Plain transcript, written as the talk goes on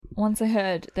once I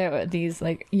heard there were these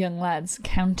like young lads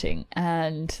counting,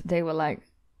 and they were like,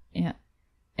 yeah,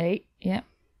 8, yeah,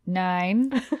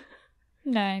 9.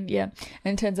 9, yeah.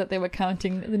 And it turns out they were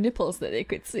counting the nipples that they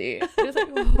could see. It was like,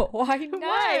 why 9?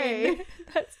 Why?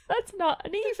 That's not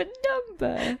an even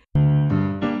number.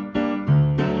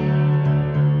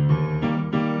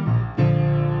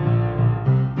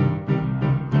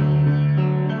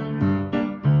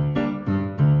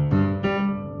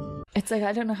 It's like,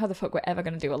 I don't know how the fuck we're ever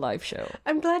going to do a live show.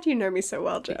 I'm glad you know me so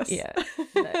well, Jess. Yeah.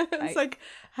 It's like,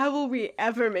 how will we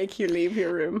ever make you leave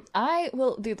your room? I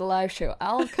will do the live show.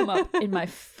 I'll come up in my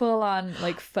full-on,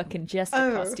 like, fucking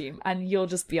Jester costume, and you'll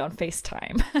just be on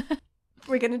FaceTime.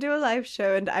 We're going to do a live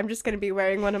show, and I'm just going to be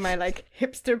wearing one of my, like,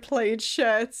 hipster plaid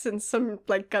shirts and some,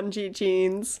 like, Gunji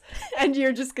jeans. And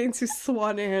you're just going to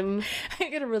swan in. I'm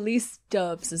going to release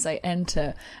doves as I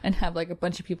enter and have, like, a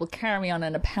bunch of people carry me on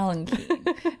in a palanquin.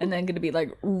 And then going to be,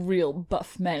 like, real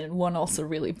buff men and one also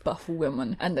really buff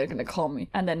woman. And they're going to call me.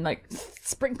 And then, like,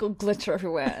 sprinkle glitter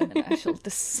everywhere. And then I shall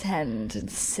descend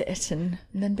and sit and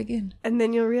then begin. And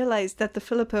then you'll realise that the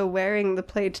Philippa wearing the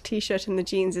plaid t-shirt and the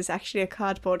jeans is actually a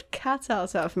cardboard cutout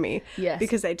of me. Yes.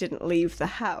 Because I didn't leave the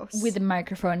house. With a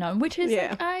microphone on, which is,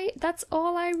 Yeah. like, that's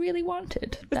all I really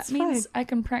wanted. It's That means fine. I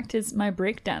can practice my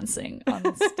breakdancing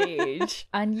on stage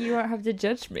and you won't have to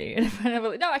judge me. And if I'm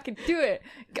like, no, I can do it.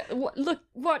 Look,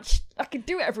 watch, I can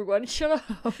do it, everyone. Shut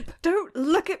up. Don't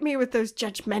look at me with those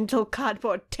judgmental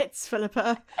cardboard tits,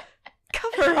 Philippa.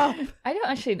 Cover up. I don't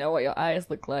actually know what your eyes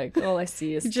look like. All I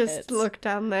see is Just tits. look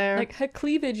down there. Like, her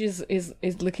cleavage is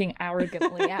looking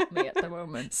arrogantly at me at the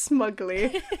moment.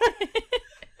 Smugly.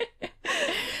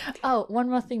 Oh, one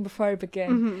more thing before I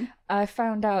begin. I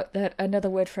found out that another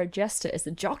word for a jester is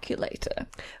a joculator.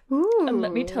 Ooh. And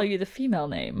let me tell you the female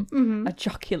name. A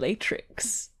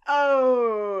joculatrix.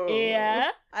 Oh. Yeah?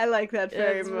 I like that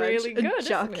very It's much. really good, A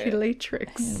isn't it?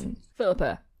 joculatrix.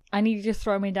 Philippa, I need you to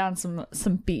throw me down some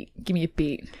beat. Give me a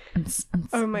beat.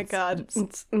 Oh my god.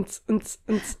 This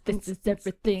is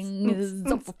everything is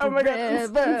all Oh my God.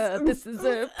 forever. This is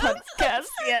a podcast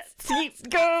that keeps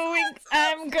going.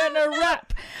 I'm gonna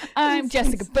rap. I'm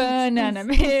Jessica Byrne and I'm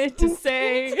here to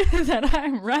say that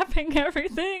I'm rapping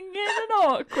everything in an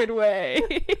awkward way.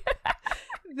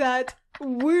 That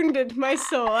wounded my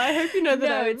soul. I hope you know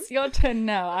that No, it's your turn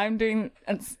now. I'm doing...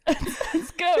 Let's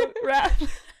go, rap.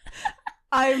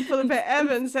 I'm Philippa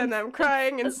Evans and I'm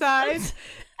crying inside.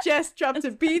 Jess dropped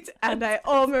a beat and I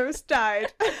almost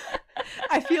died.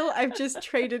 I feel I've just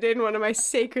traded in one of my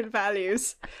sacred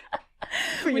values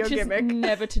for your Which is gimmick.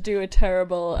 never to do a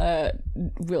terrible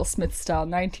Will Smith style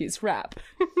 90s rap.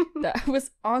 That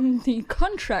was on the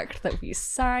contract that we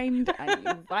signed and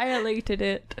you violated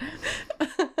it.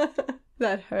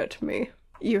 That hurt me.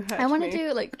 You hurt me. I want to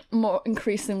do like more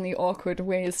increasingly awkward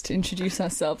ways to introduce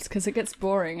ourselves because it gets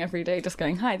boring every day just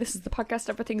going, hi, this is the podcast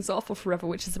Everything's Awful Forever,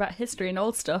 which is about history and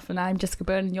old stuff, and I'm Jessica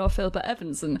Byrne and you're Philippa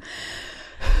Evans, and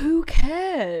who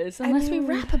cares unless we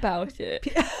rap about it.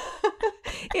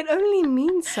 It only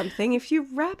means something if you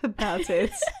rap about it.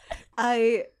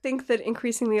 I think that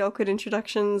increasingly awkward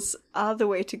introductions are the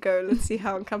way to go. Let's see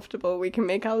how uncomfortable we can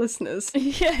make our listeners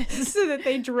Yes. so that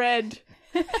they dread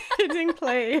hitting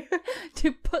play.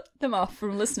 To put them off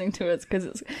from listening to us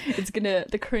because it's gonna,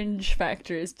 the cringe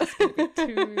factor is just gonna be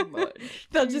too much.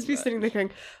 They'll just be sitting there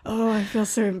going, oh, I feel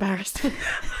so embarrassed.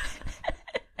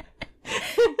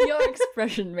 Your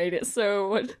expression made it so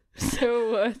worth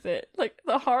it. Like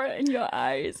the horror in your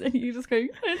eyes, and you just going,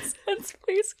 "Let's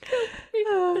please kill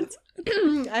me."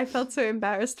 I felt so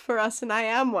embarrassed for us, and I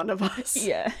am one of us.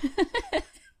 Yeah.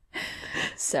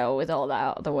 So, with all that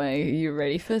out of the way, are you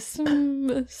ready for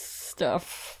some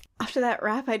stuff? After that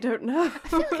rap, I don't know. I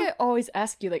feel like I always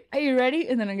ask you, like, are you ready?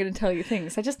 And then I'm going to tell you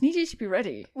things. I just need you to be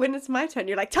ready. When it's my turn,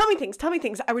 you're like, tell me things.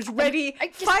 I was ready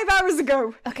 5 hours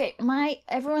ago. Okay,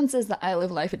 everyone says that I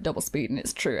live life at double speed, and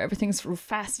it's true. Everything's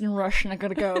fast and rush, and I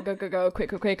gotta go,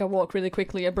 quick. I walk really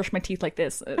quickly. I brush my teeth like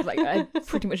this. Like, I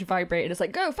pretty much vibrate. It's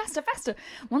like, go, faster.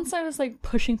 Once I was, like,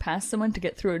 pushing past someone to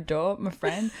get through a door, my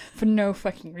friend, for no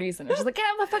fucking reason. I was just like, get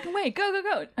out of my fucking way,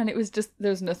 go. And it was just,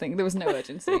 there was nothing. There was no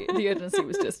urgency. The urgency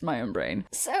was just my own brain.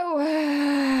 So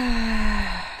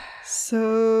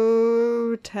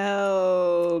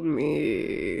tell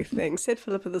me things. Said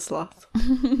Philippa the Sloth.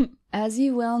 As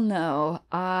you well know,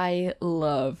 I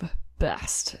love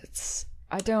bastards.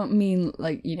 I don't mean,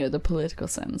 like, you know, the political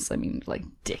sense. I mean, like,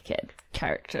 dickhead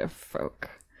character folk.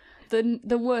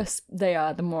 The worse they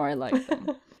are, the more I like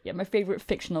them. Yeah, my favourite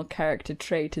fictional character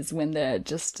trait is when they're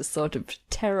just a sort of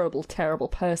terrible, terrible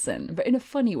person, but in a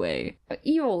funny way.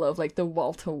 You all love, like, the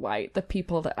Walter White, the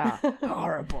people that are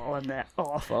horrible and they're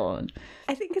awful. And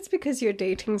I think it's because you're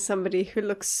dating somebody who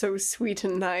looks so sweet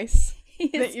and nice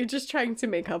that you're just trying to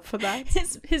make up for that.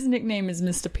 His nickname is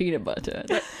Mr. Peanut Butter.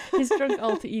 Like, his drunk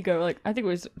alter ego, like, I think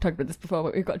we talked about this before,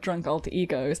 but we've got drunk alter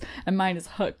egos, and mine is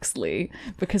Huxley,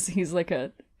 because he's like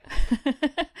a...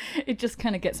 It just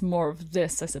kind of gets more of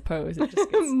this, I suppose. It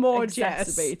just gets more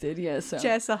exacerbated. Jess. Yeah, so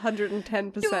Jess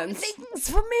 110%. doing things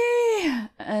for me.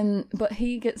 But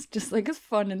he gets just like as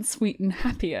fun and sweet and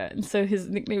happier, and so his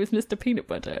nickname is Mr. Peanut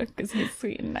Butter because he's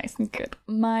sweet and nice and good.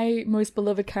 My most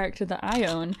beloved character that I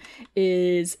own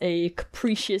is a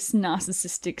capricious,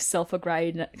 narcissistic,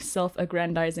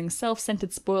 self-aggrandizing,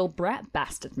 self-centered, spoiled brat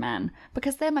bastard man,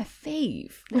 because they're my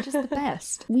fave. They're just the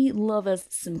best. We love us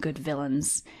some good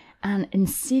villains. An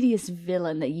insidious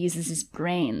villain that uses his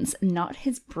brains, not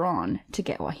his brawn, to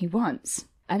get what he wants.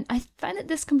 And I find that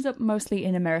this comes up mostly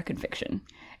in American fiction.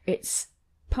 It's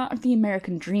part of the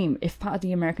American dream. If part of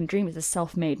the American dream is a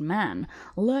self-made man,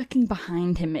 lurking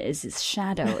behind him is his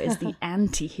shadow, is the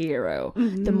anti-hero,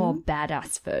 the more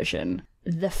badass version.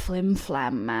 The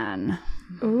flim-flam man.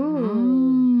 Ooh.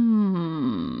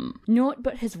 Naught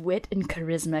but his wit and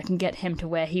charisma can get him to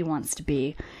where he wants to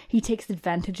be. He takes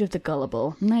advantage of the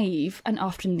gullible, naive, and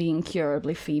often the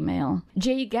incurably female.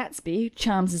 Jay Gatsby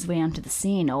charms his way onto the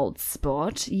scene, old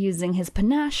sport, using his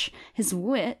panache, his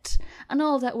wit, and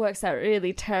all that works out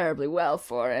really terribly well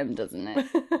for him, doesn't it?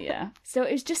 Yeah. So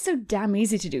it's just so damn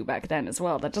easy to do back then as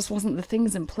well. That just wasn't the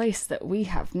things in place that we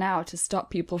have now to stop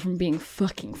people from being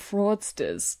fucking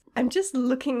fraudsters. I'm just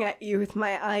looking at you with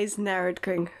my eyes narrowed,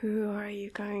 going, who are you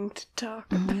going to talk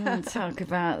about? Talk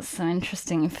about some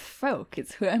interesting folk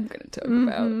is who I'm going to talk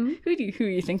about. Who are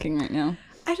you thinking right now?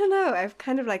 I don't know. I've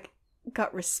kind of like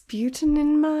got Rasputin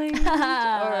in mind.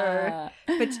 But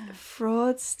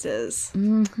fraudsters.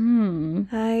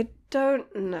 I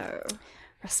don't know.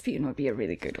 Rasputin would be a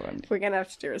really good one. We're going to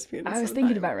have to do Rasputin. I was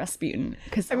thinking about Rasputin.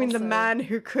 I mean, the man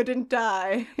who couldn't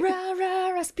die. Rah, rah,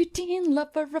 Rasputin,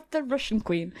 lover of the Russian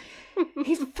queen.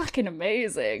 He's fucking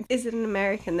amazing. Is it an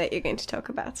American that you're going to talk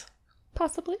about?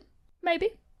 Possibly.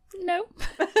 Maybe. No.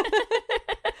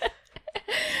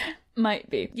 Might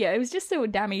be. Yeah, it was just so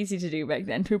damn easy to do back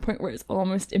then, to a point where it's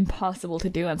almost impossible to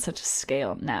do on such a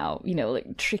scale now. You know,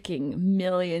 like tricking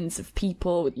millions of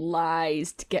people with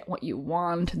lies to get what you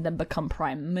want and then become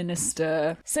prime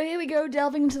minister. So here we go,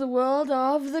 delving into the world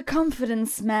of the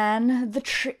confidence man, the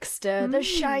trickster, the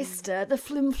shyster, the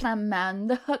flim-flam man,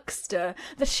 the huckster,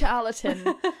 the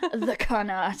charlatan, the con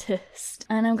artist.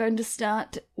 And I'm going to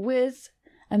start with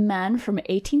a man from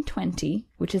 1820,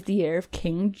 which is the year of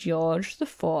King George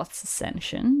IV's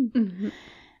ascension.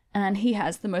 And he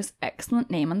has the most excellent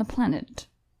name on the planet,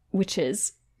 which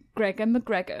is Gregor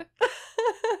MacGregor.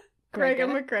 Gregor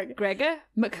MacGregor. Gregor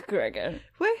MacGregor.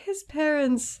 Were his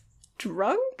parents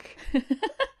drunk?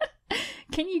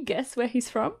 Can you guess where he's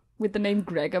from with the name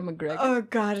Gregor MacGregor? Oh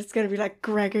god, it's going to be like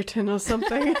Gregorton or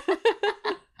something.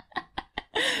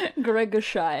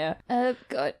 Gregorshire.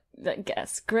 God.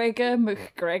 Guess Gregor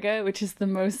MacGregor, which is the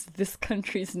most this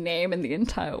country's name in the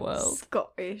entire world.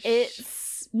 Scottish.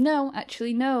 No.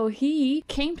 He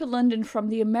came to London from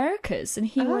the Americas, and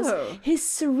he was His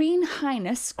Serene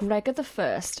Highness Gregor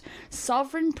I,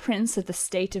 Sovereign Prince of the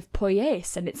state of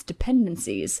Poyais and its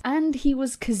dependencies, and he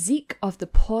was cazique of the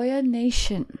Poya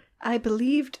Nation. I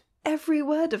believed every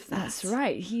word of that. That's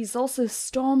right. He's also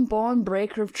Stormborn,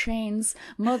 Breaker of Chains,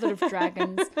 Mother of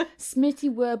Dragons, Smithy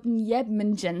Werben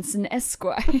Yebman Jensen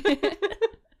Esquire.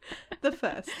 The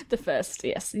first,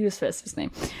 yes. He was first of his name.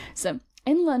 So,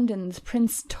 in London, the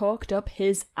prince talked up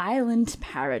his island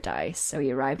paradise. So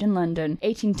he arrived in London,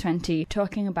 1820,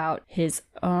 talking about his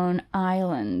own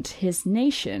island, his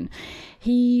nation.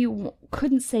 He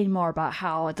couldn't say more about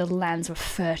how the lands were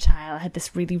fertile, had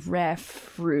this really rare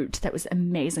fruit that was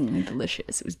amazingly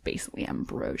delicious. It was basically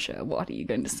ambrosia. What are you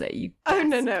going to say? You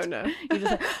no. You're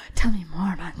just like, tell me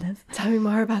more about this. Tell me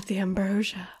more about the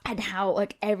ambrosia. And how,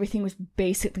 like, everything was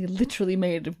basically literally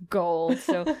made of gold.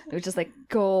 So it was just, like,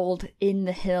 gold in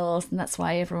the hills, and that's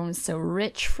why everyone was so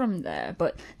rich from there.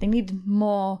 But they needed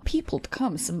more people to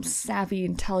come, some savvy,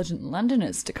 intelligent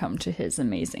Londoners to come to his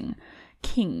amazing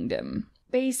kingdom.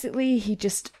 Basically, he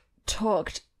just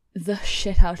talked the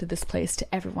shit out of this place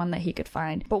to everyone that he could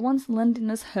find. But once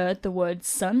Londoners heard the word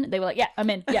sun, they were like, yeah, I'm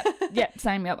in. Yeah,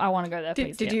 sign me up. I want to go there,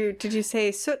 please. Did you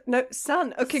say no,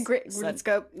 sun? Okay, great. Sun. Let's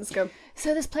go.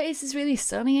 So this place is really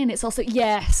sunny, and it's also,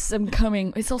 yes, I'm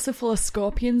coming. It's also full of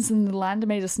scorpions, and the land are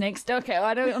made of snakes. Okay,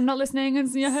 I'm not listening.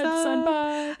 It's in your head, son.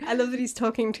 Bye. I love that he's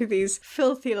talking to these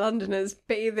filthy Londoners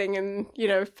bathing in,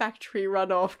 factory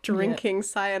runoff, drinking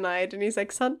cyanide, and he's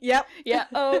like, son, yep. Yeah,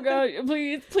 oh god,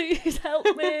 please help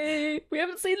me. We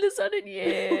haven't seen the sun in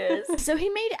years. So he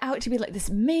made it out to be like this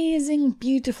amazing,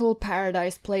 beautiful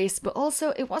paradise place, but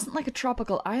also it wasn't like a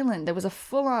tropical island. There was a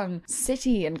full-on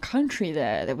city and country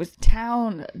there. There was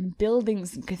town and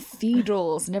buildings and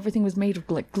cathedrals, and everything was made of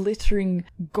like glittering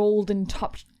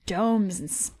golden-topped domes and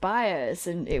spires,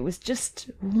 and it was just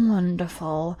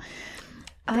wonderful.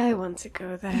 I want to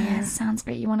go there. Yeah, sounds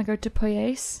great. You want to go to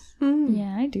Poyais?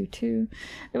 Yeah, I do too.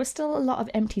 There was still a lot of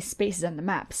empty spaces on the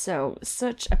map, so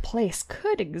such a place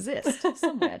could exist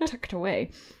somewhere tucked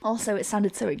away. Also, it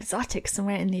sounded so exotic,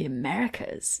 somewhere in the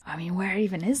Americas. I mean, where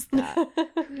even is that?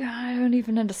 I don't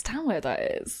even understand where that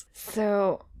is.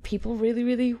 So people were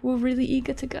really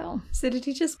eager to go. So did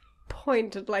he just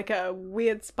point at like a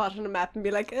weird spot on a map and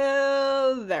be like,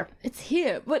 oh, there. It's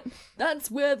here, but that's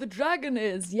where the dragon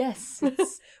is. Yes,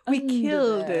 it's we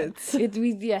killed there.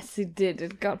 Yes, it did.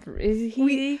 It got.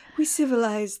 We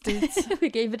civilized it. We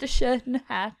gave it a shirt and a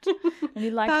hat, and he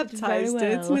liked it very well.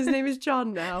 Baptized it, and his name is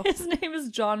John now. His name is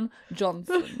John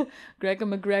Johnson. Gregor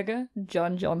McGregor,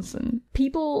 John Johnson.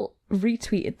 People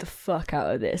retweeted the fuck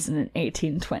out of this in an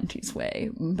 1820s way,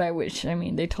 by which I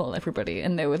mean they told everybody,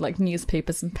 and there were like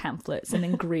newspapers and pamphlets and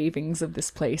engravings of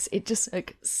this place. It just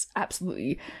like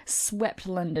absolutely swept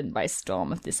London by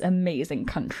storm of this amazing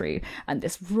country and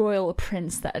this royal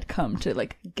prince that had come to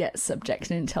like get subject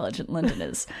and intelligent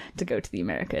Londoners to go to the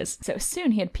Americas. So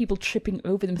soon he had people tripping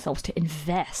over themselves to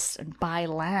invest and buy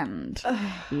land.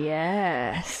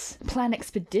 Yes, plan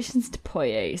expeditions to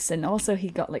Poyais, and also he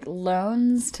got like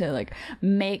loans to like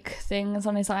make things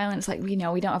on his island. It's like, we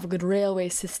don't have a good railway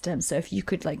system, so if you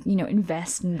could like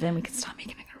invest, and then we could start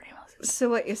making a good railway system. So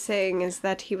what you're saying is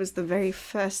that he was the very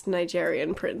first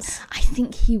Nigerian prince? I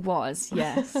think he was,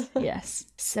 yes. Yes.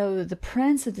 So the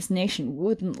prince of this nation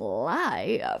wouldn't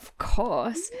lie, of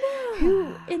course. No.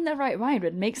 Who in their right mind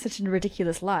would make such a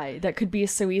ridiculous lie that could be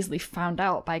so easily found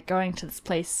out by going to this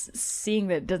place, seeing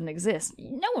that it doesn't exist?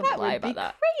 No one would lie about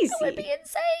that. Crazy. That would be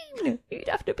insane. You'd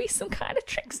have to be some kind of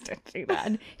trickster to do that,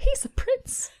 and he's a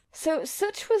prince. So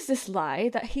such was this lie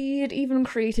that he had even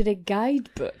created a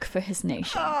guidebook for his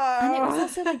nation. And it was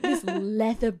also like this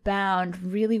leather-bound,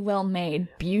 really well-made,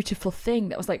 beautiful thing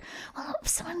that was like, well, if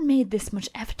someone made this much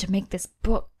effort to make this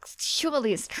book,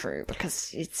 surely it's true,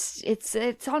 because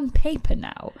it's on paper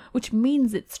now, which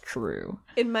means it's true.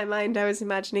 In my mind, I was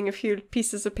imagining a few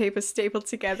pieces of paper stapled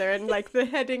together and like the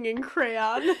heading in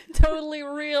crayon. Totally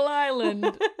real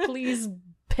island. Please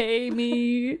pay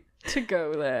me to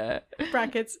go there.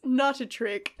 Brackets, not a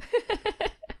trick.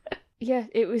 Yeah,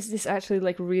 it was this actually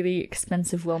like really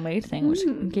expensive, well-made thing, which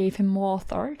gave him more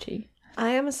authority. I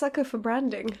am a sucker for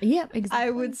branding. Yeah, exactly.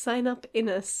 I would sign up in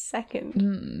a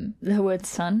second. The word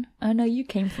sun? Oh no, you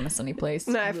came from a sunny place.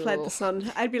 No, I fled the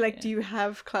sun. I'd be like, do you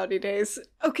have cloudy days?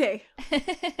 Okay.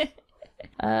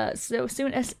 So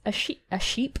soon as a sheep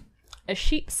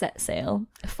set sail,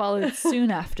 followed soon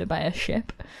after by a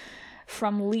ship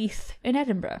from Leith in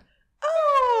Edinburgh.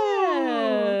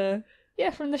 Oh!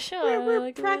 Yeah, from the shore. We're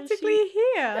like practically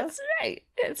here. That's right.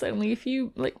 It's only a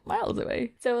few miles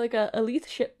away. So like a Leith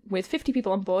ship with 50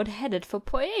 people on board headed for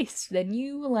Poyais, their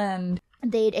new land.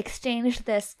 They'd exchanged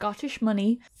their Scottish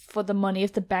money for the money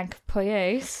of the Bank of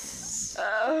Poyais.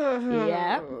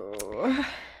 Yeah.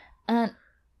 And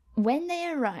when they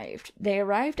arrived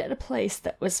at a place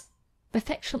that was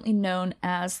affectionately known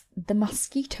as the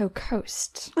Mosquito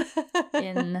Coast.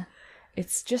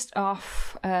 It's just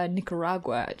off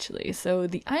Nicaragua, actually. So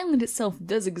the island itself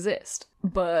does exist,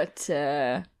 but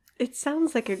it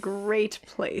sounds like a great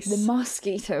place. The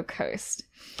Mosquito Coast.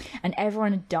 And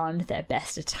everyone had donned their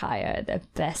best attire, their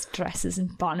best dresses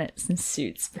and bonnets and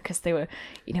suits, because they were,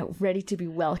 ready to be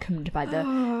welcomed by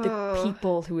the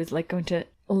people who was like going to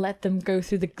let them go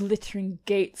through the glittering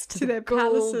gates to the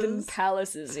golden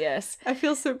palaces. Yes. I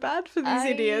feel so bad for these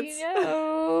idiots.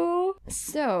 Know.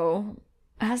 So,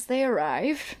 as they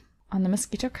arrived on the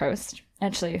Mosquito Coast,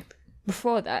 actually,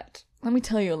 before that, let me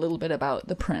tell you a little bit about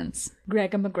the prince,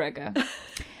 Gregor McGregor.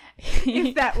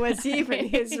 If that was even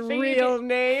his real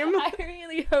name. I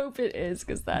really hope it is,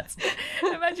 because that's...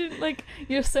 Imagine, like,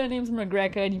 your surname's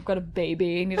McGregor and you've got a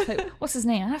baby, and you're just like, what's his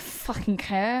name? I don't fucking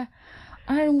care.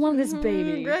 I don't want this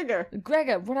baby.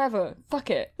 Gregor, whatever.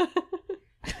 Fuck it.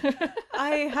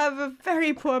 I have a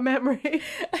very poor memory.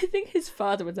 I think his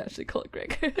father was actually called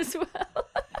Gregor as well.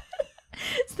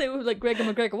 So they were like, Gregor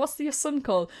McGregor, what's your son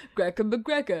called? Gregor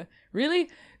McGregor. Really?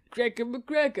 Gregor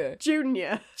McGregor.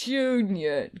 Junior.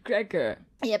 Gregor.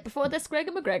 Yeah, before this,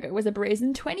 Gregor McGregor was a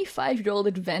brazen 25-year-old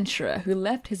adventurer who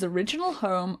left his original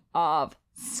home of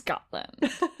Scotland.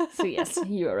 So yes,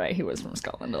 you were right, he was from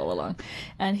Scotland all along.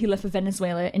 And he left for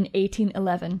Venezuela in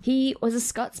 1811. He was a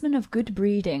Scotsman of good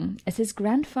breeding, as his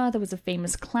grandfather was a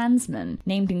famous clansman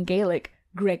named in Gaelic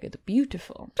Gregor the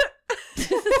Beautiful.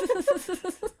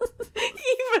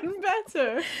 Even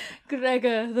better.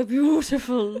 Gregor the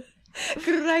Beautiful.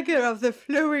 Gregor of the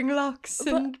flowing locks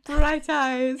and bright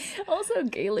eyes. Also,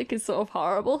 Gaelic is sort of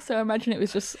horrible, so I imagine it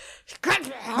was just...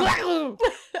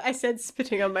 I said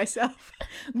spitting on myself.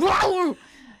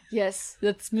 Yes,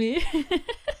 that's me.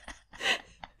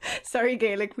 Sorry,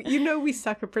 Gaelic. You know we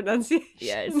suck at pronunciation.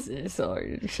 Yeah, it's all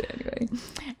shit anyway.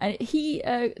 And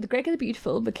the Gregor the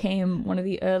Beautiful became one of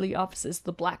the early officers of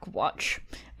the Black Watch.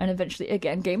 And eventually,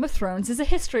 again, Game of Thrones is a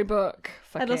history book.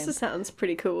 That also sounds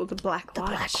pretty cool, the Black Watch. The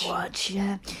Black Watch,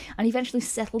 yeah. And he eventually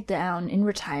settled down in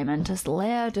retirement as the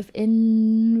Laird of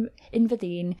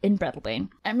Inverdeen in Breadalbane.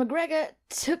 And MacGregor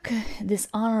took this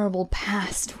honourable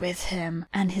past with him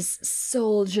and his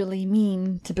soldierly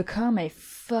mien to become a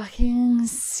fucking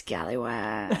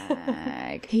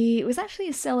scallywag. He actually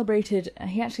had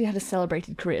a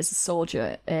celebrated career as a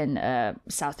soldier in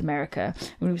South America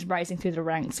when he was rising through the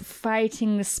ranks,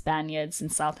 fighting the Spaniards in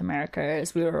South America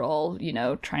as we were all,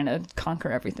 trying to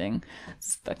conquer everything.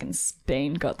 Fucking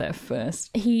Spain got there first.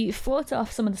 He fought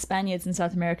off some of the Spaniards in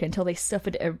South America until they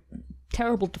suffered a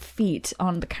terrible defeat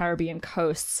on the Caribbean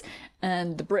coasts,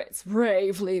 and the Brits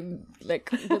bravely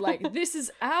were like, this is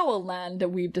our land that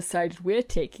we've decided we're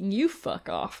taking, you fuck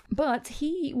off. But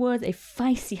he was a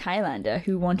feisty Highlander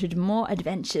who wanted more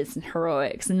adventures and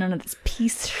heroics and none of this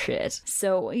peace shit.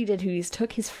 So what he did, he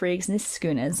took his frigs and his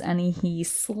schooners and he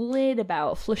slid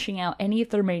about, flushing out any of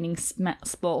the remaining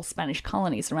small Spanish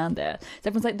colonies around there. So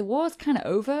everyone's like, the war's kind of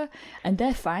over and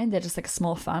they're fine, they're just like a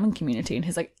small farming community. And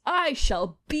he's like, I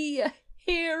shall be a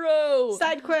hero!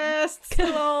 Side quests!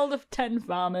 Kill all the 10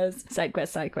 farmers. Side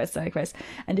quest.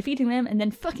 And defeating them and then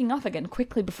fucking off again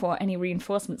quickly before any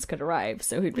reinforcements could arrive.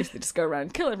 So he'd basically just go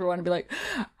around, kill everyone and be like,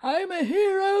 I'm a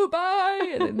hero,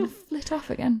 bye! And then flit off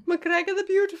again. MacGregor the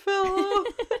Beautiful!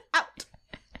 Out!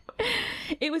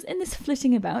 It was in this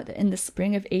flitting about that in the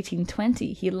spring of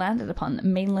 1820 he landed upon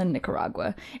mainland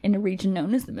Nicaragua in a region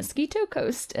known as the Mosquito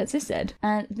Coast, as I said.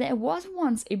 And there was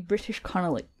once a British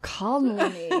colony.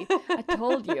 I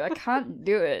told you, I can't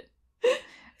do it.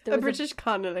 A British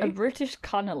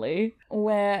colony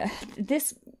where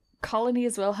this colony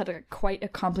as well had quite a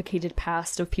complicated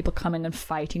past of people coming and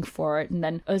fighting for it, and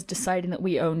then us deciding that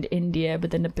we owned India, but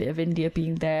then a bit of India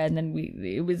being there, and then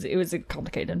it was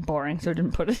complicated and boring, so I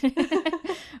didn't put it in.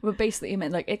 But basically it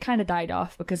meant it kind of died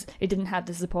off because it didn't have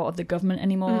the support of the government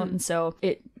anymore, and so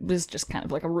it was just kind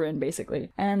of like a ruin basically.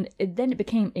 And then it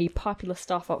became a popular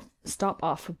stop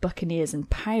off for buccaneers and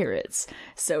pirates,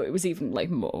 so it was even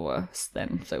more worse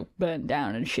then, so burnt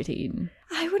down and shit-eaten.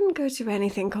 I wouldn't go to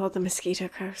anything called the Mosquito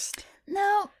Coast.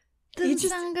 No, doesn't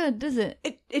sound good, does it?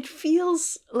 It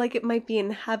feels like it might be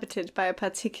inhabited by a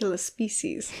particular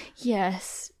species.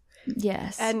 Yes.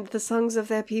 And the songs of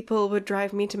their people would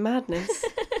drive me to madness.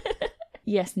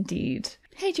 Yes, indeed.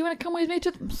 Hey, do you want to come with me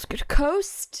to the Mosquito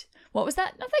Coast? What was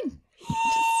that? Nothing.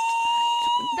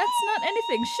 That's not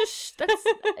anything. Shush.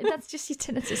 That's just your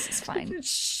tinnitus. It's fine.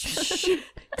 Shh.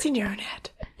 It's in your own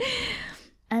head.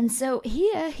 And so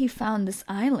here he found this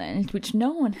island, which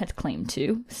no one had claimed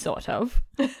to, sort of.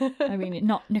 I mean,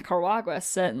 not Nicaragua,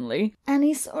 certainly. And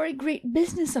he saw a great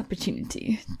business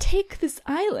opportunity. Take this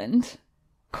island,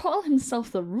 call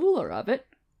himself the ruler of it,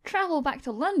 travel back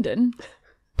to London,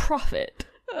 profit.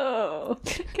 Oh,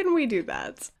 can we do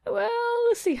that? Well,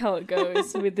 we'll see how it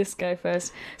goes with this guy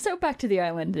first. So back to the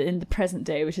island in the present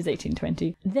day, which is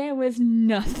 1820. There was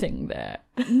nothing there.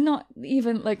 Not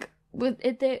even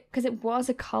because it was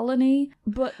a colony,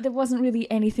 but there wasn't really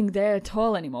anything there at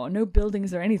all anymore. No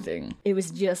buildings or anything. It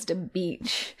was just a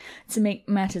beach. To make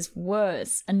matters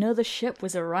worse, another ship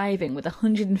was arriving with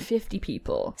 150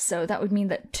 people. So that would mean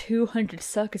that 200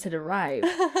 suckers had arrived,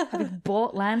 having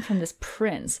bought land from this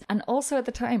prince. And also at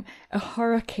the time, a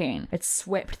hurricane had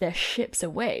swept their ships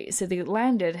away. So they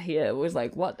landed here, was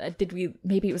like, what?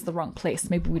 Maybe it was the wrong place.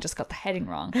 Maybe we just got the heading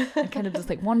wrong. And kind of just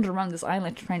wander around this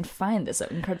island to try and find this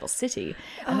incredible city.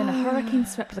 And then a hurricane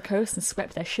swept the coast and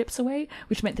swept their ships away,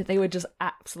 which meant that they were just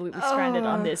absolutely stranded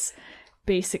on this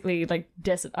basically like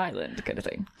desert island kind of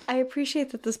thing. I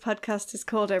appreciate that this podcast is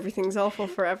called Everything's Awful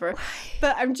Forever,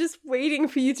 but I'm just waiting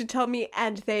for you to tell me,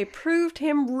 and they proved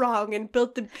him wrong and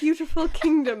built the beautiful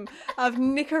kingdom of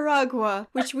Nicaragua,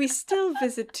 which we still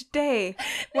visit today.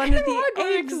 One of the Nicaragua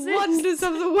 8 exists. wonders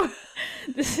of the world.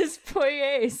 This is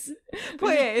Poyais.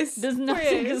 Poyais. Does not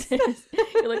Poyais. exist.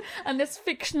 You're like, and this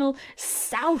fictional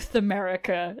South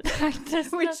America.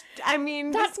 Which, I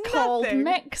mean, That's there's called nothing.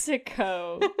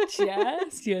 Mexico.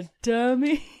 Jess, you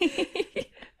dummy.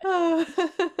 Oh.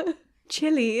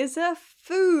 Chili is a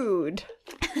food.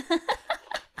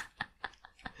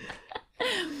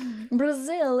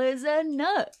 Brazil is a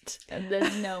nut. And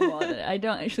there's no more. I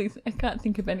can't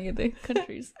think of any of the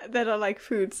countries. That are like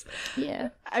foods. Yeah.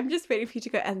 I'm just waiting for you to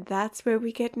go, and that's where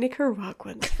we get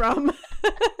Nicaraguans from.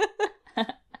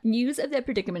 News of their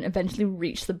predicament eventually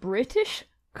reached the British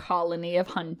colony of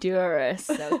Honduras.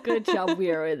 So good job we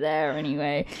were there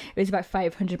anyway. It was about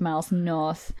 500 miles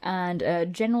north.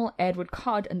 And General Edward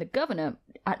Codd and the governor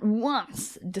at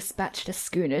once dispatched a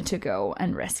schooner to go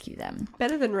and rescue them.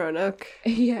 Better than Roanoke.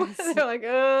 Yes. They're like,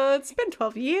 it's been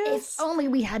 12 years. If only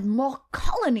we had more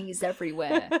colonies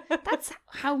everywhere. That's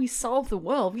how we solve the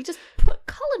world. We just put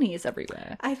colonies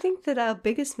everywhere. I think that our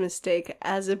biggest mistake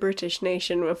as a British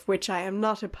nation, of which I am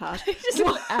not a part, Just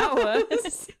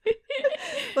ours.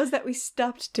 was that we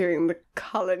stopped doing the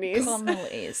colonies.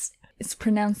 Colonies. It's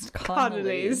pronounced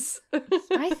colonies.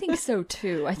 I think so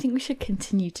too. I think we should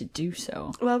continue to do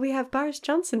so. Well, we have Boris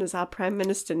Johnson as our Prime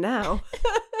Minister now.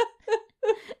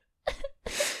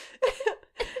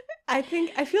 I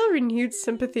feel renewed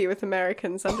sympathy with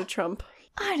Americans under Trump.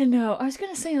 I don't know. I was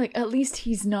going to say, like, at least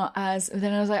he's not as... But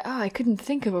then I was like, I couldn't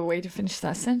think of a way to finish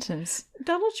that sentence.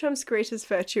 Donald Trump's greatest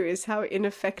virtue is how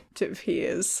ineffective he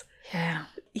is. Yeah.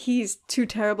 He's too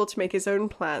terrible to make his own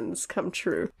plans come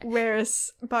true.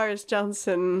 Whereas Boris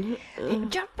Johnson...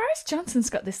 Boris Johnson's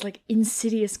got this, like,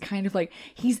 insidious kind of, like...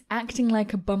 He's acting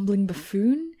like a bumbling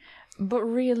buffoon, but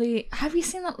really... Have you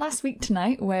seen that Last Week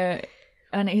Tonight, where...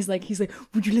 And he's like,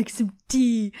 would you like some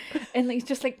tea? And like,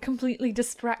 just like completely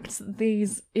distracts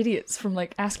these idiots from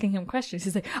like asking him questions.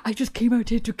 He's like, I just came out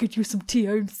here to get you some tea.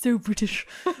 I'm so British.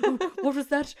 Oh, what was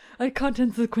that? I can't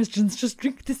answer the questions. Just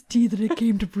drink this tea that I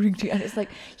came to bring to you. And it's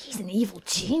like, he's an evil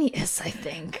genius, I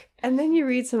think. And then you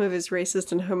read some of his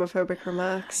racist and homophobic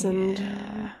remarks and...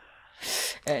 Yeah.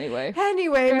 Anyway,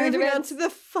 moving on to the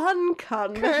fun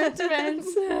con. Current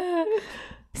events.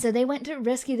 So they went to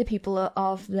rescue the people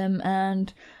of them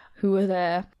and who were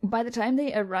there. By the time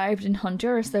they arrived in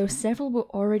Honduras, though, several were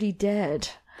already dead.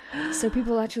 So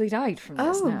people actually died from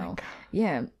this now. My God.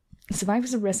 Yeah.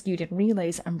 Survivors are rescued in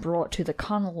relays and brought to the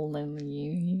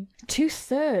colony.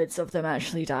 2/3 of them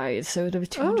actually died. So there were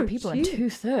 200 people and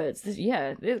 2/3.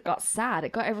 Yeah, it got sad.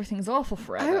 It got Everything's Awful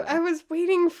Forever. I was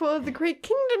waiting for the Great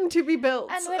Kingdom to be built.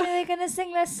 And when are they going to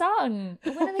sing their song?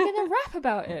 When are they going to rap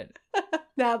about it?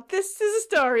 Now this is a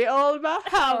story all about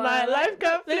how my life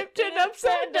got flipped and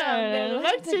upside down. And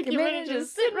I took you in and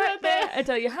just sit right there. I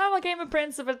tell you how I became a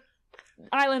prince of an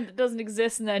island that doesn't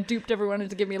exist, and then I duped everyone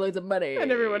into giving me loads of money.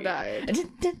 And everyone died.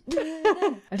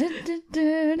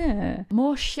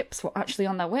 More ships were actually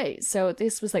on their way. So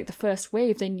this was like the first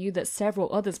wave. They knew that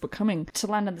several others were coming to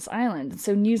land on this island. And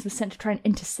so news was sent to try and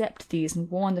intercept these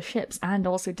and warn the ships, and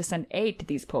also to send aid to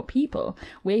these poor people.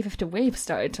 Wave after wave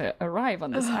started to arrive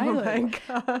on this island.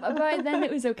 Oh my God. But by then it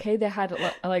was okay. They had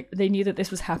they knew that this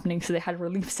was happening, so they had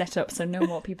relief set up, so no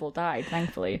more people died,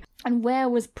 thankfully. And where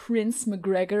was Prince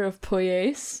McGregor of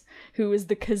Poyais, who was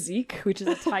the Cazique, which is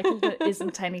a title that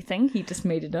isn't anything. He just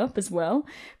made it up as well.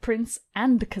 Prince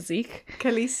and Cazique.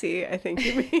 Khaleesi, I think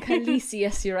you mean. Khaleesi,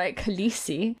 yes, you're right,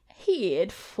 Khaleesi. He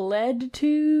had fled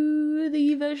to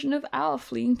the version of our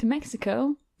fleeing to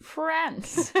Mexico,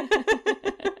 France.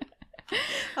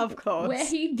 Of course. Where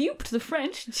he duped the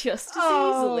French just as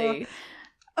easily.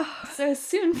 So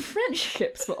soon French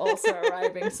ships were also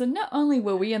arriving. So not only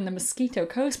were we on the Mosquito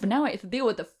Coast, but now I had to deal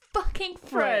with the fucking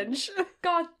French.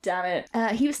 God damn it.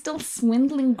 He was still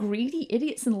swindling greedy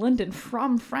idiots in London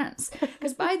from France.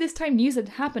 Because by this time news had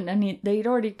happened and they'd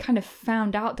already kind of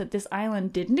found out that this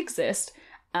island didn't exist.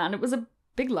 And it was a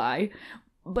big lie.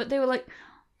 But they were like,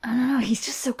 I don't know, he's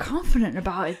just so confident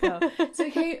about it though. So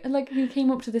he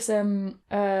came up to this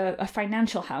a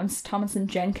financial house, Thomas and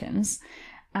Jenkins,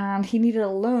 and he needed a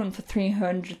loan for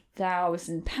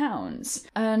 £300,000.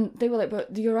 And they were like,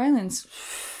 but your island's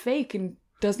fake and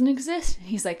doesn't exist. And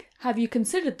he's like, have you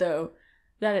considered though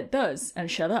that it does?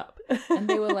 And shut up. And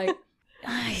they were like,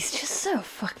 he's just so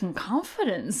fucking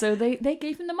confident. So they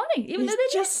gave him the money, even though they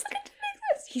just fucking didn't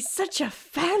exist. He's such a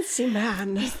fancy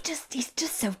man. He's just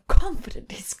so confident.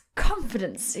 He's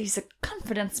confidence. He's a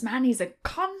confidence man. He's a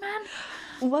con man.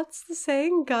 What's the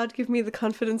saying? God give me the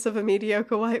confidence of a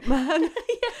mediocre white man.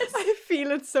 Yes. I feel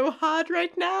it so hard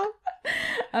right now.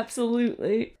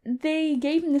 Absolutely. They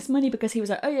gave him this money because he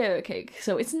was like, oh yeah, okay,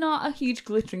 so it's not a huge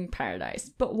glittering paradise,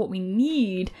 but what we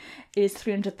need is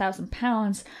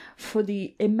 £300,000 for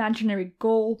the imaginary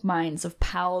gold mines of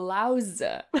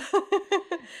Paulauza.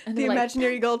 The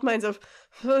imaginary gold mines of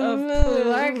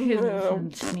Parkinson.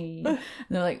 And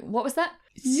they're like, what was that?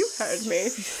 You heard me.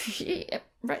 Yeah,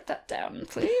 write that down,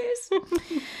 please.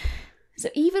 So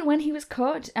even when he was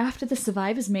caught, after the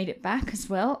survivors made it back as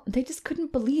well, they just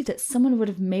couldn't believe that someone would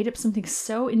have made up something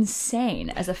so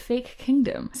insane as a fake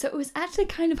kingdom. So it was actually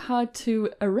kind of hard to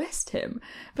arrest him,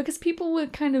 because people were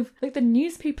kind of, like the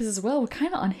newspapers as well, were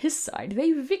kind of on his side.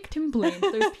 They victim blamed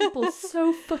those people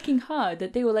so fucking hard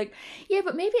that they were like, yeah,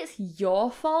 but maybe it's your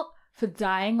fault for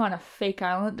dying on a fake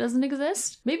island that doesn't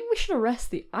exist. Maybe we should arrest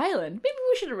the island. Maybe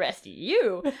we should arrest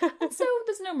you. And so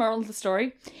there's no moral to the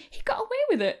story. He got away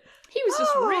with it. He was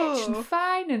just rich and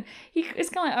fine, and it's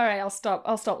kind of like, all right,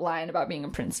 I'll stop lying about being a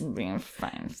prince and being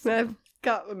fine. I've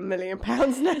got £1 million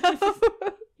now.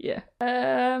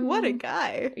 Yeah. What a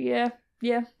guy. Yeah.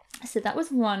 So that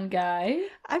was one guy.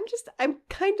 I'm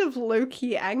kind of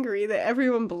low-key angry that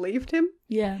everyone believed him.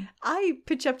 Yeah. I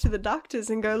pitch up to the doctors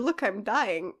and go, look, I'm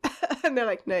dying. And they're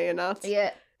like, no, you're not.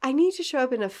 Yeah. I need to show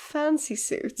up in a fancy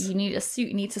suit. You need a suit.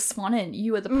 You need to swan in.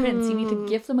 You are the prince. You need to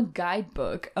give them a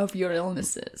guidebook of your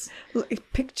illnesses.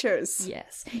 Pictures.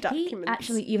 Yes. Documents. He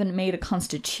actually even made a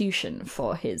constitution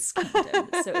for his kingdom.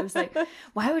 So it was like,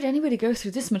 why would anybody go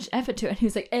through this much effort to it? And he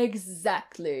was like,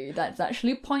 exactly. That's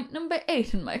actually point number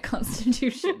 8 in my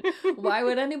constitution. Why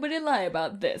would anybody lie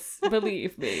about this?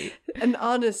 Believe me. An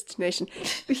honest nation.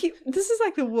 This is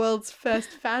like the world's first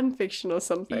fan fiction or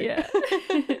something. Yeah.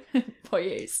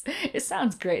 Yes. It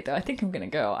sounds great though. I think I'm gonna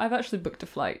go. I've actually booked a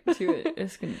flight to it.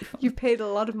 It's gonna be fun. You've paid a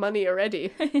lot of money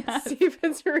already. Yeah. See if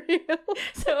it's real.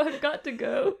 So I've got to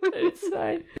go. It's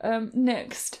fine.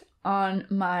 Next on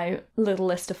my little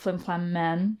list of flim-flam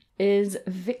men is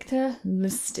Victor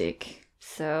Lustig.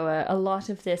 So a lot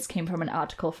of this came from an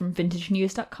article from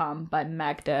vintagenews.com by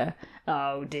Magda,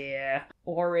 oh dear,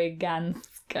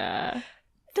 Oreganska.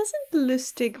 Doesn't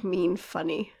lustig mean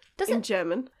funny? In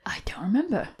German? I don't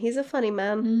remember. He's a funny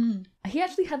man. He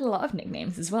actually had a lot of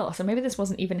nicknames as well, so maybe this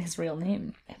wasn't even his real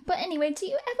name. But anyway, do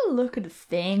you ever look at a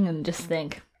thing and just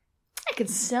think, I could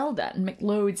sell that and make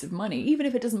loads of money, even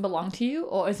if it doesn't belong to you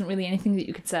or isn't really anything that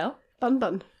you could sell? Bun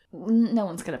bun. No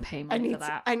one's going to pay money for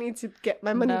that. I need to get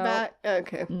my money back.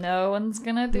 Okay. No one's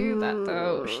going to do that,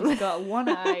 though. She's got one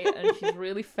eye, and she's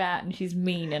really fat, and she's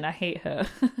mean, and I hate her.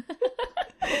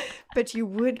 But you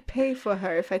would pay for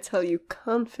her if I tell you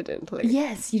confidently.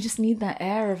 Yes, you just need that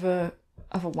air of a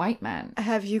white man.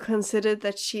 Have you considered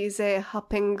that she's a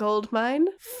hopping gold mine?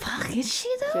 Fuck, is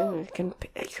she though? You can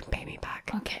pay me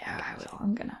back. Okay, I will.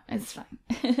 I'm gonna. It's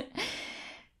fine.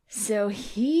 So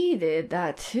he did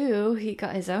that too. He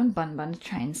got his own bun to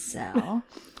try and sell.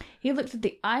 He looked at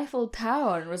the Eiffel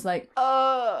Tower and was like,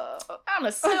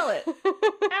 I'ma sell it.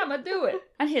 I'ma do it.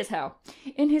 And here's how.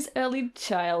 In his early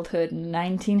childhood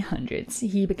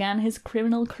 1900s, he began his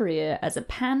criminal career as a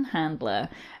panhandler,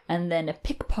 and then a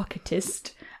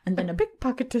pickpocketist, and then a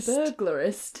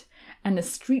burglarist, and a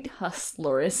street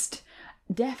hustlerist,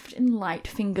 deft in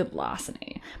light-fingered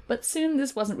larceny. But soon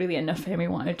this wasn't really enough for him. He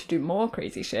wanted to do more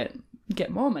crazy shit. Get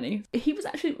more money. He was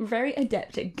actually very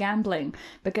adept at gambling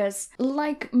because,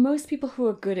 like most people who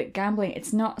are good at gambling,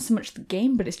 it's not so much the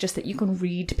game, but it's just that you can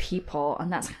read people,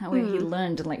 and that's how he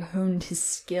learned and like honed his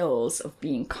skills of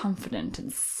being confident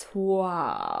and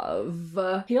suave.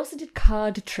 He also did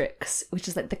card tricks, which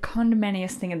is like the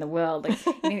condominious thing in the world. Like,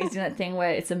 you know, he's doing that thing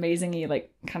where it's amazing. You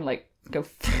like kind of like go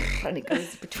and it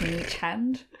goes between each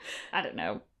hand. I don't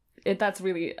know. That's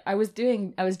really, I was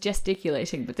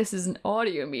gesticulating, but this is an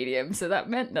audio medium, so that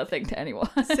meant nothing to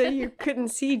anyone. So you couldn't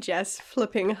see Jess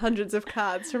flipping hundreds of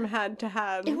cards from hand to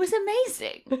hand. It was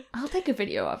amazing. I'll take a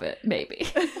video of it, maybe.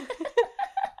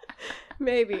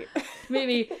 Maybe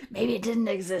it didn't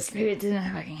exist. Maybe it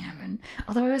didn't fucking happen.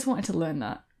 Although I always wanted to learn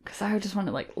that, because I would just want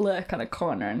to like lurk on a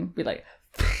corner and be like,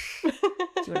 do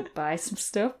you want to buy some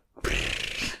stuff? Do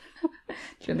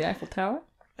you want the Eiffel Tower?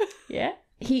 Yeah?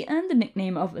 He earned the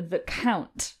nickname of the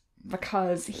Count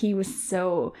because he was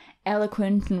so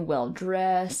eloquent and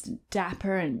well-dressed,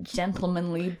 dapper and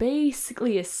gentlemanly,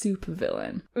 basically a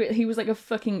supervillain. He was like a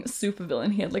fucking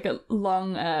supervillain. He had like a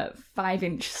long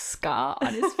 5-inch scar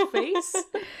on his face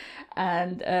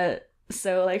and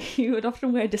So, like, he would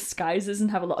often wear disguises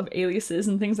and have a lot of aliases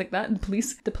and things like that. And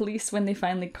the police, when they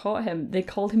finally caught him, they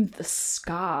called him the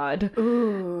Scarred.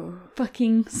 Ooh.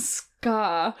 Fucking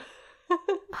Scar.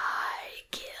 I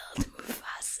killed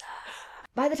Mufasa.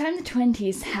 By the time the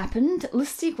 20s happened,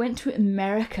 Lustig went to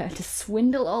America to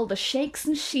swindle all the sheikhs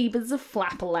and shebas of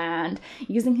Flapperland.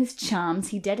 Using his charms,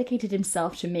 he dedicated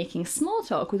himself to making small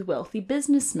talk with wealthy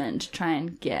businessmen to try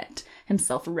and get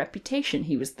himself a reputation.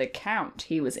 He was the Count.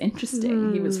 He was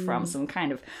interesting. He was from some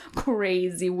kind of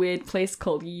crazy, weird place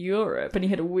called Europe, and he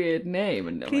had a weird name.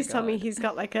 And Please tell me he's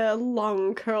got like a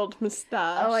long curled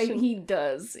moustache. He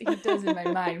does. He does in my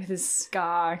mind with his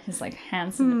scar, his like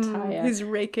handsome attire, his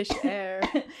rakish air.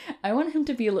 I want him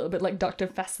to be a little bit like Dr.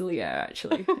 Facilier,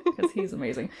 actually, because he's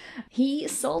amazing. He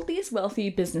sold these wealthy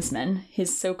businessmen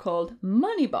his so-called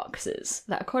money boxes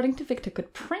that, according to Victor,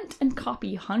 could print and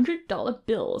copy $100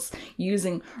 bills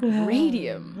using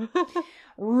radium.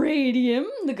 Radium,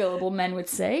 the gullible men would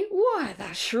say. Why,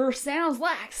 that sure sounds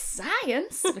like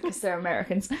science, because they're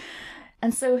Americans.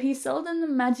 And so he sold them the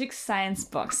magic science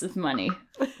box of money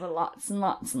for lots and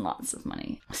lots and lots of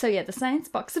money. So yeah, the science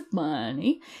box of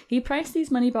money, he priced these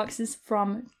money boxes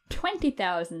from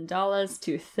 $20,000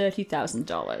 to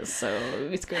 $30,000. So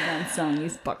it's going around selling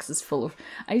these boxes full of,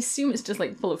 I assume it's just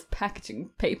like full of packaging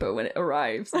paper when it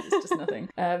arrives. It's just nothing.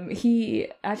 He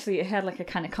actually had like a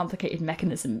kind of complicated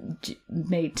mechanism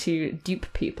made to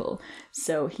dupe people.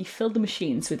 So he filled the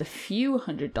machines with a few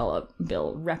 $100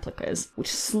 bill replicas,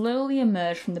 which slowly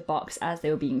emerged from the box as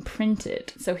they were being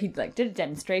printed. So he like did a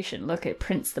demonstration. Look, it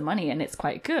prints the money and it's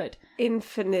quite good.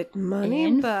 Infinite money.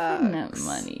 Infinite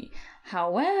money.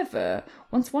 However,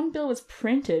 once one bill was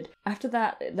printed, after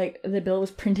that, like, the bill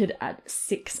was printed at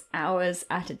 6 hours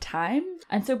at a time.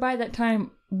 And so by that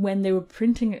time, when they were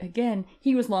printing it again,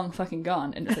 he was long fucking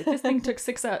gone. And it's like, this thing took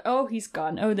 6 hours. Oh, he's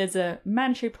gone. Oh, there's a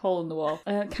man-shaped hole in the wall.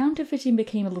 Counterfeiting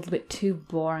became a little bit too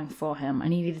boring for him,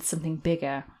 and he needed something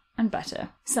bigger and better.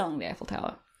 Selling the Eiffel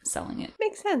Tower. Selling it.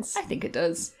 Makes sense. I think it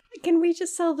does. Can we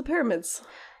just sell the pyramids?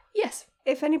 Yes.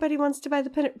 If anybody wants to buy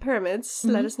the pyramids,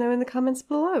 let us know in the comments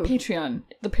below. Patreon,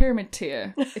 the pyramid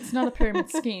tier. It's not a pyramid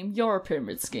scheme, you're a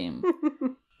pyramid scheme.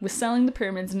 We're selling the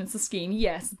pyramids and it's a scheme,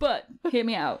 yes, but hear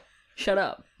me out. Shut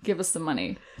up. Give us the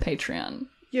money. Patreon.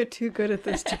 You're too good at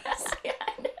this, Jess.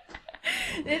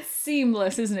 It's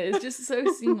seamless, isn't it? It's just so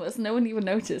seamless. No one even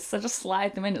noticed. I just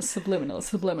slide them in. It's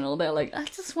subliminal. They're like, I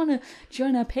just want to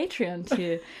join our Patreon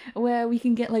tier where we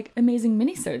can get like amazing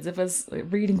minisodes of us like,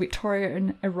 reading Victoria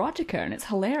and erotica, and it's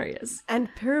hilarious.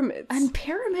 And pyramids. And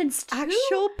pyramids too.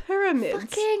 Actual pyramids.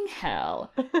 Fucking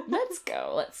hell. Let's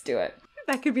go. Let's do it.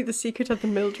 That could be the secret of the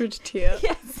Mildred tier.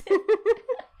 Yes.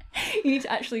 You need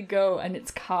to actually go and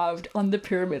it's carved on the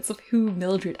pyramids of who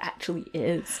Mildred actually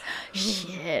is.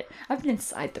 Shit. I've been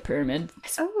inside the pyramid.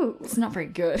 It's not very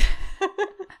good.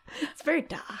 It's very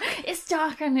dark. It's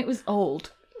dark and it was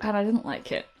old. And I didn't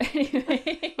like it.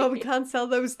 Anyway. Well, we can't sell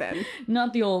those then.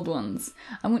 Not the old ones.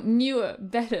 I want newer,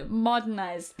 better,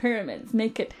 modernized pyramids.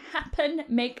 Make it happen.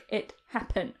 Make it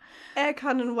happen.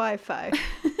 Aircon and Wi-Fi.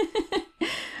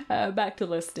 Back to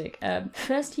Lustig.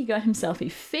 First, he got himself a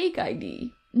fake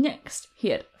ID. Next, he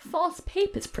had false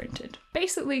papers printed.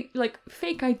 Basically, like,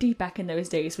 fake ID back in those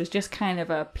days was just kind of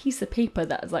a piece of paper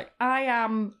that was like, I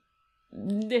am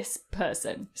this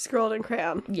person. Scrawled in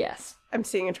crayon. Yes. I'm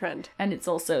seeing a trend. And it's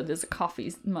also, there's a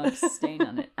coffee mug stain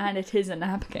on it. And it is a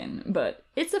napkin, but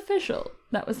it's official.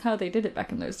 That was how they did it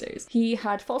back in those days. He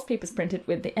had false papers printed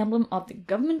with the emblem of the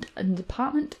government and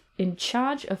department in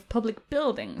charge of public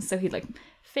buildings. So he'd like,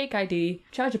 fake ID,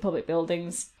 charge of public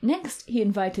buildings. Next, he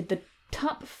invited the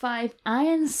top 5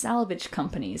 iron salvage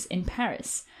companies in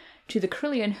Paris to the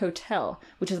Crillon Hotel,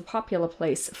 which is a popular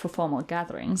place for formal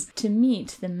gatherings, to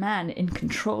meet the man in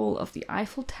control of the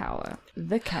Eiffel Tower,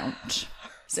 the Count.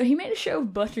 So he made a show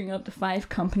of buttering up the 5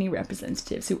 company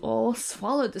representatives who all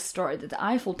swallowed the story that the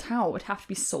Eiffel Tower would have to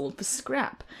be sold for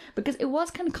scrap, because it was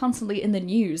kind of constantly in the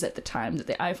news at the time that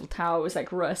the Eiffel Tower was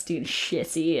like rusty and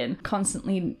shitty and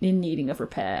constantly in needing of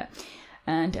repair.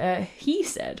 And he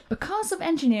said, because of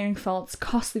engineering faults,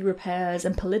 costly repairs,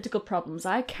 and political problems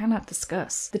I cannot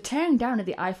discuss, the tearing down of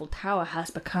the Eiffel Tower has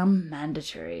become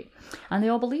mandatory. And they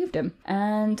all believed him.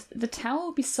 And the tower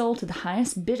would be sold to the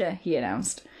highest bidder, he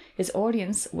announced. His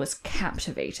audience was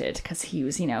captivated because he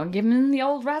was, giving them the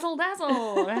old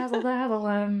razzle-dazzle, razzle-dazzle.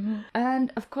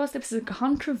 And, of course, this was a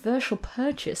controversial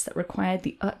purchase that required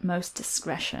the utmost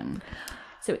discretion.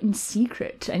 So in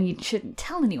secret, and you shouldn't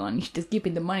tell anyone, you should just give me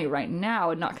the money right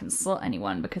now and not consult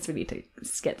anyone because we need to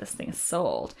get this thing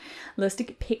sold.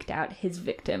 Lustig picked out his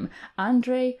victim,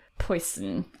 André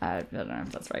Poisson. I don't know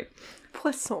if that's right.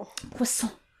 Poisson.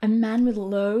 a man with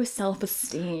low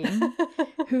self-esteem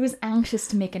who was anxious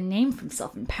to make a name for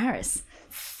himself in Paris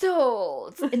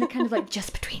sold in the kind of like,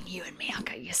 just between you and me, I'll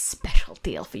get you a special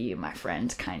deal for you, my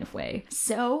friend, kind of way.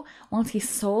 So once he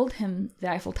sold him the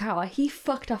Eiffel Tower, he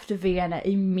fucked off to Vienna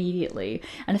immediately,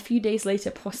 and a few days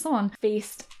later Poisson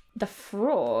faced the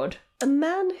fraud. A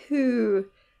man who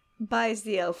buys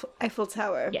the Eiffel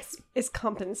Tower Yes. is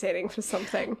compensating for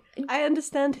something. I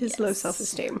understand his low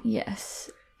self-esteem. Yes,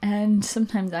 and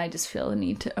sometimes I just feel the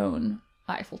need to own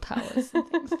Eiffel Towers and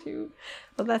things too.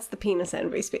 Well, that's the penis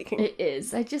envy speaking. It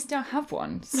is. I just don't have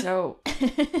one. So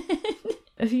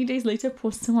a few days later,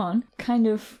 Poisson kind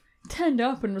of turned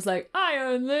up and was like, I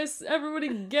own this, everybody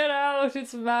get out,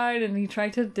 it's mine. And he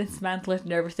tried to dismantle it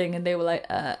and everything, and they were like,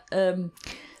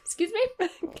 excuse me?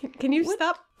 Can you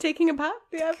stop taking apart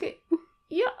the Eiffel?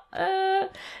 Yeah,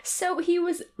 so he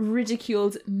was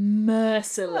ridiculed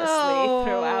mercilessly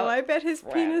throughout. I bet his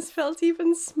penis felt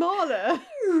even smaller.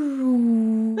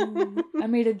 I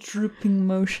made a drooping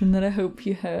motion that I hope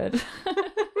you heard.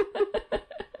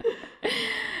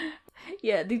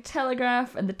 Yeah, the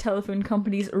telegraph and the telephone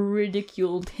companies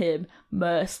ridiculed him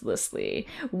mercilessly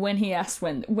when he asked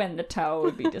when the tower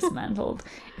would be dismantled.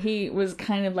 He was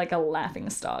kind of like a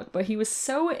laughingstock, but he was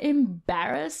so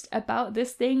embarrassed about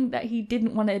this thing that he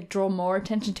didn't want to draw more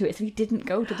attention to it, so he didn't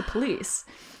go to the police.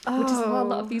 Which is why a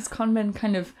lot of these con men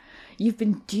kind of, you've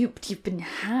been duped, you've been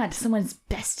had, someone's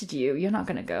bested you, you're not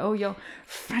going to go, your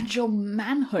fragile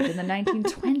manhood in the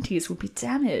 1920s would be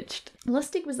damaged.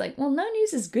 Lustig was like, well, no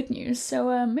news is good news,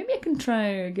 so maybe I can try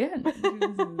again.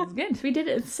 Again. So he did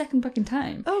it a second fucking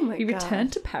time. Oh my He God.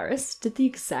 returned to Paris, did the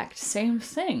exact same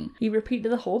thing. He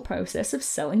repeated the whole process of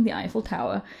selling the Eiffel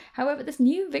Tower. However, this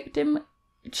new victim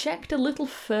checked a little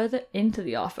further into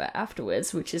the offer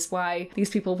afterwards, which is why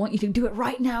these people want you to do it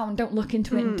right now and don't look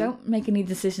into it and don't make any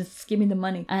decisions, just give me the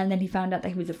money. And then he found out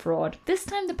that he was a fraud. This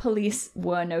time the police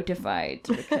were notified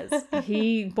because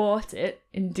he bought it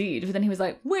indeed, but then he was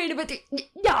like, wait a minute,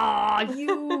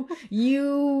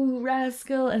 you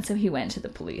rascal. And so he went to the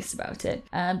police about it.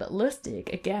 But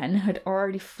Lustig again had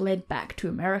already fled back to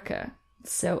America.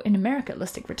 So in America,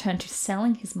 Lustig returned to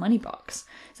selling his money box.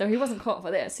 So he wasn't caught for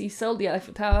this. He sold the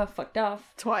Eiffel Tower, fucked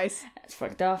off. Twice. That's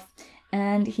fucked off.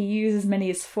 And he used as many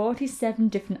as 47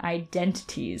 different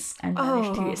identities and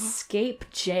managed to escape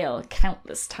jail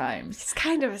countless times. He's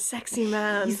kind of a sexy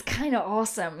man. He's kind of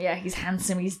awesome. Yeah, he's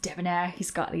handsome, he's debonair,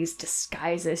 he's got these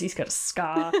disguises, he's got a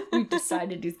scar. We've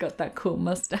decided he's got that cool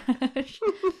mustache.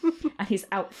 And he's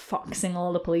outfoxing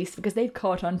all the police because they've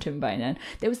caught on to him by then.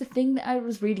 There was a thing that I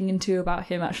was reading into about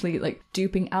him actually like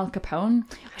duping Al Capone,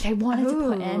 which I wanted to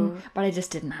put in, but I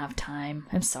just didn't have time.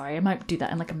 I'm sorry, I might do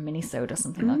that in like a mini-sode or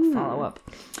something, like follow up.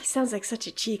 He sounds like such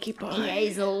a cheeky boy. Yeah,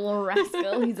 he's a little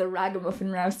rascal. He's a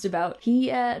ragamuffin roustabout.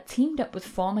 He teamed up with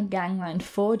former gangland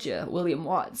forger William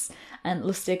Watts, and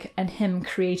Lustig and him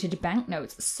created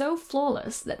banknotes so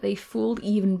flawless that they fooled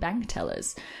even bank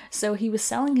tellers. So he was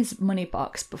selling his money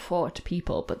box before to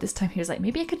people, but this time he was like,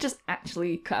 maybe I could just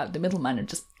actually cut out the middleman and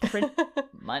just print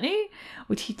money,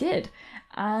 which he did.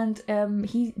 And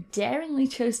he daringly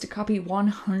chose to copy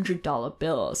 $100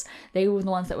 bills. They were the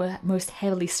ones that were most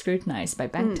heavily scrutinized by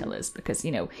bank tellers because,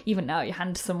 you know, even now you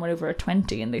hand someone over a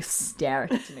 20 and they stare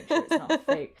at it to make sure it's not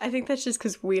fake. I think that's just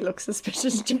because we look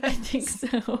suspicious, Jess. I think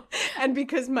so. And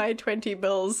because my 20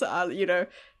 bills are,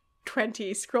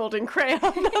 20 scrawled in crayon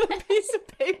on a piece of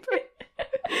paper.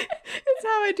 It's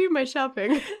how I do my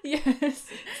shopping. Yes.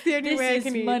 It's the only way I This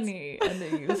can is eat. money. And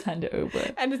then you just hand it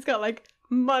over. And it's got like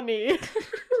money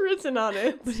written on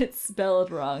it. But it's spelled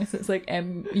wrong, so it's like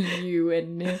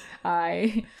MUNI.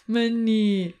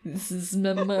 Money. This is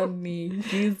my money.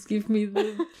 Please give me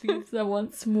please, I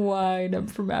want some wine. I'm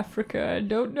from Africa. I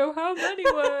don't know how money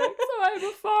works, so I'm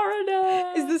a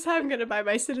foreigner. Is this how I'm going to buy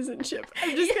my citizenship?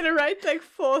 I'm just going to write like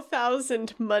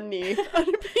 4,000 money on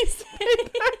a piece of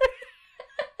paper.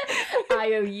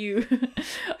 IOU.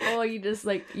 Or you just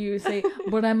you say,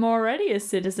 but I'm already a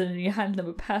citizen, and you hand them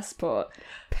a passport.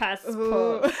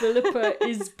 Ooh. Philippa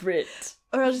is Brit.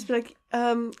 Or I'll just be like,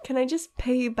 can I just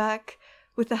pay you back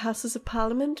with the Houses of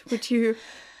Parliament? Would you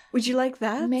like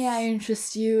that? May I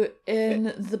interest you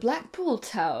in the Blackpool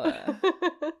Tower?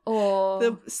 Or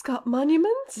The Scott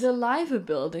Monument? the Liver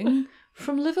Building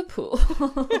from Liverpool?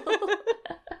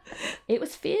 It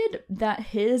was feared that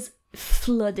his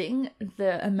flooding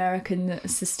the American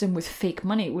system with fake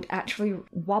money would actually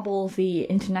wobble the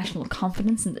international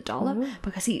confidence in the dollar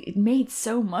because he made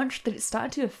so much that it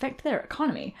started to affect their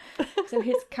economy. So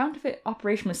his counterfeit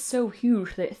operation was so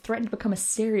huge that it threatened to become a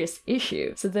serious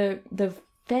issue. So the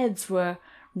feds were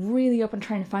really up on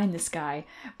trying to find this guy,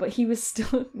 but he was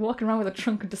still walking around with a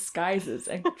trunk of disguises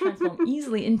and could transform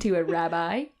easily into a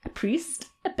rabbi, a priest,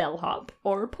 a bellhop,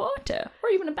 or a porter, or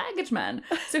even a baggage man.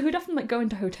 So he'd often like go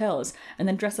into hotels and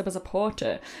then dress up as a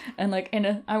porter, and like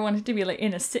I wanted to be like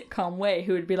in a sitcom way,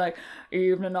 who would be like,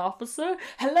 "Evening, officer.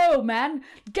 Hello, man.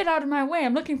 Get out of my way.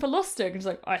 I'm looking for Lustig." And he's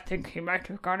like, "I think he might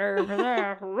have gone over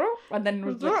there." And then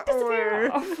would like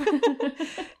disappear off.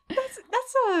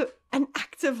 That's an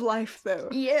active life, though.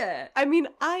 Yeah. I mean,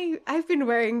 I've been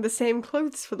wearing the same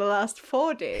clothes for the last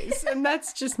 4 days, and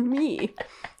that's just me.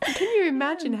 Can you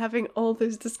imagine having all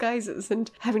those disguises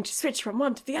and having to switch from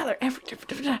one to the other?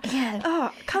 Yeah.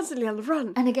 Oh, constantly on the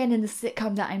run. And again, in the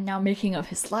sitcom that I'm now making of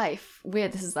his life, where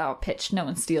this is our pitch, no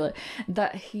one steal it,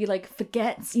 that he like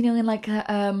forgets, you know, in like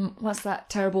what's that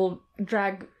terrible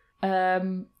drag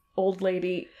old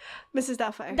lady, Mrs.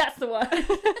 Doubtfire. that's the one.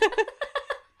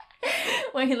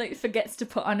 Where he like forgets to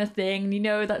put on a thing, you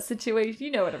know, that situation,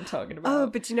 you know what I'm talking about. Oh,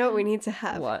 but you know what we need to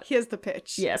have? What? Here's the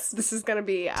pitch. Yes. This is going to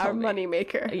be our me. money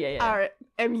maker. Yeah. Our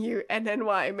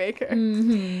MUNNY maker.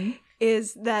 Mm-hmm.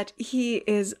 Is that he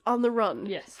is on the run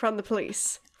Yes. from the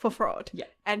police for fraud. Yeah.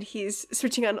 And he's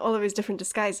switching on all of his different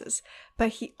disguises. But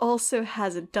he also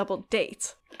has a double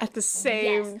date at the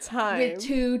same time. With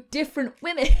two different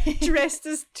women. Dressed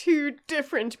as two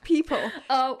different people.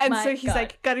 Oh, And my so he's God.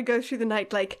 like gotta go through the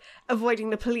night like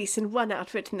avoiding the police in one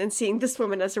outfit and then seeing this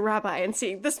woman as a rabbi and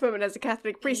seeing this woman as a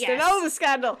Catholic priest and Yes. all the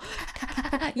scandal.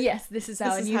 Yes, this is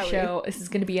our is new how we- show. This is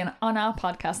going to be on our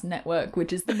podcast network,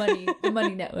 which is the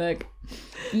Money Network.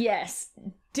 Yes,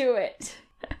 do it.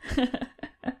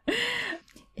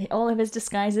 All of his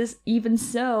disguises, even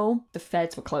so, the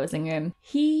feds were closing in.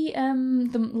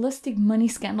 The Lustig money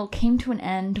scandal came to an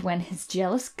end when his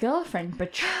jealous girlfriend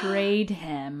betrayed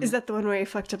him. Is that the one where he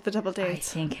fucked up the double I date?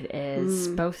 think it is.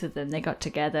 Both of them, they got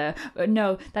together.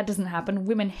 No, that doesn't happen.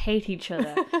 Women hate each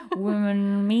other.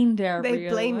 Women mean their They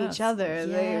real blame worst. each other,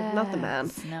 they not the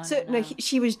man. Yes. No,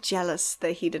 she was jealous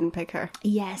that he didn't pick her.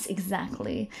 Yes,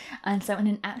 exactly. And so in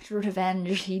an act of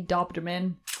revenge, he dobbed him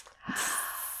in.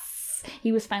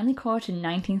 He was finally caught in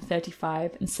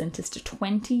 1935 and sentenced to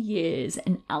 20 years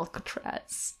in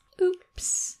Alcatraz.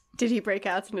 Oops. Did he break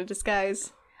out in a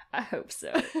disguise? I hope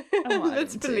so. I want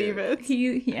Let's him to. believe it.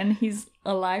 He's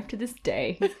alive to this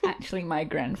day. He's actually my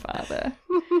grandfather.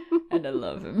 And I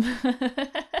love him.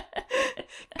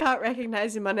 Can't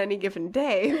recognize him on any given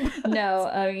day. No,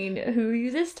 I mean, who are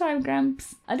you this time,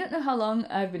 Gramps? I don't know how long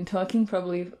I've been talking,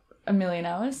 probably a million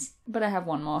hours, but I have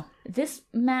one more. This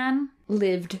man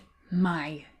lived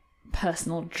my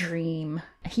personal dream.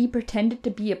 He pretended to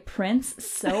be a prince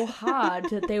so hard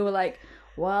that they were like,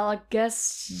 "Well, I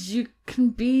guess you can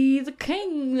be the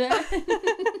king then."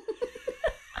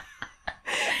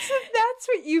 So that's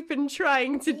what you've been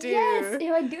trying to do. Yes,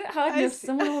 if I do it hard I enough, see.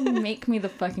 someone will make me the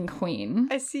fucking queen.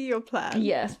 I see your plan.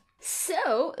 Yes.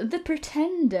 So, the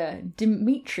pretender,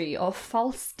 Dimitri, or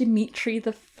false Dimitri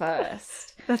the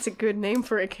First. That's a good name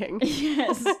for a king.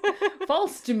 Yes,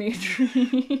 false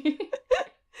Dimitri.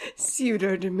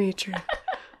 Pseudo Dimitri.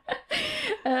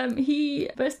 He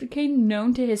first became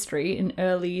known to history in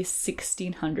early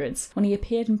 1600s when he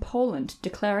appeared in Poland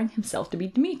declaring himself to be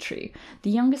Dmitri, the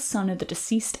youngest son of the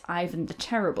deceased Ivan the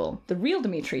Terrible. The real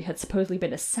Dmitri had supposedly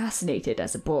been assassinated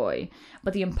as a boy,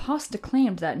 but the impostor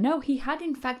claimed that no, he had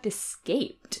in fact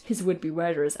escaped his would-be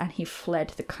murderers and he fled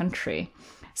the country.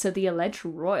 So the alleged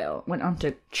royal went on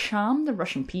to charm the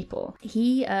Russian people.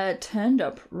 He turned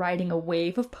up riding a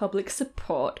wave of public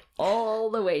support all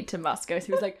the way to Moscow. So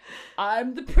he was like,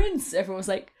 "I'm the prince." Everyone was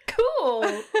like, "Cool.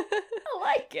 I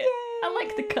like it. I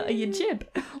like the cut of your jib.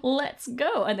 Let's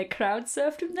go." And the crowd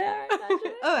surfed him there, I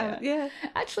imagine. Oh, yeah.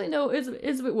 Actually, no, it's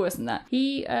a bit worse than that.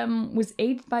 He was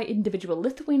aided by individual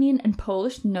Lithuanian and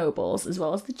Polish nobles, as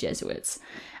well as the Jesuits.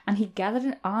 And he gathered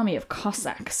an army of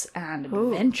Cossacks and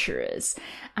adventurers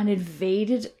and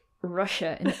invaded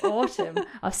Russia in the autumn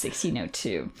of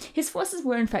 1602. His forces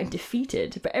were in fact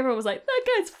defeated, but everyone was like, "That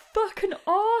guy's fucking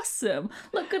awesome.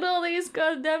 Look at all these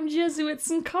goddamn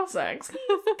Jesuits and Cossacks.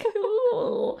 He's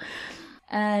cool."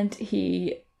 And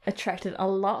he attracted a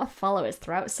lot of followers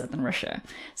throughout southern Russia.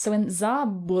 So when Tsar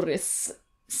Boris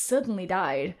suddenly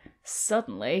died,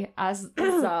 as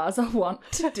the Tsars are wont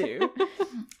to do,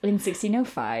 in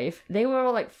 1605, they were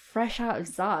all like fresh out of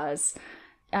Tsars.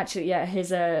 Actually, yeah,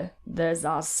 the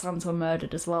Tsar's sons were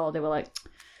murdered as well. They were like,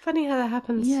 Funny how that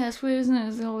happens. "Yeah, it's weird, isn't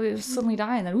it? They suddenly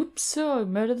die and then, oops, so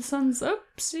murder the sons,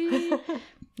 oopsie."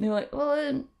 They were like,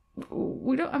 "Well,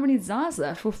 we don't have any Tsars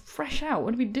left. We're fresh out.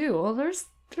 What do we do?" "Well, there's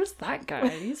that guy.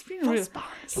 He's been real.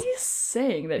 He's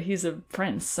saying that he's a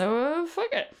prince, so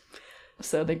fuck it.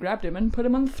 So they grabbed him and put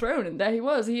him on the throne, and there he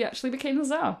was. He actually became the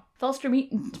Tsar. False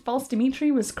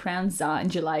Dimitri was crowned Tsar in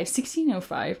July of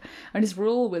 1605, and his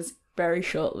rule was very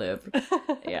short-lived.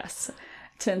 Yes.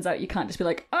 Turns out you can't just be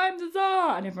like, I'm the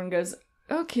Tsar! And everyone goes,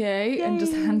 okay, and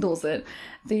just handles it.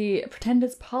 The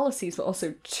pretender's policies were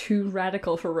also too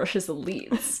radical for Russia's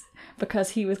elites,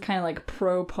 because he was kind of like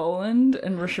pro-Poland,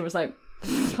 and Russia was like,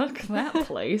 fuck that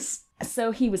place.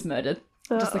 So he was murdered.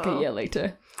 Just like a year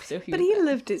later. So But he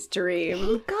lived his dream.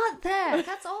 He got there.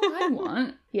 That's all I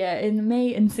want. Yeah, in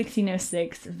May in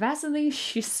 1606, Vasily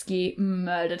Shuisky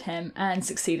murdered him and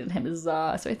succeeded him as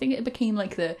Tsar. So I think it became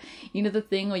like the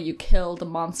thing where you kill the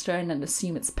monster and then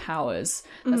assume its powers.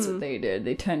 That's what they did.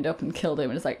 They turned up and killed him,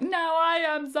 and it's like, now I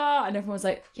am Tsar. And everyone was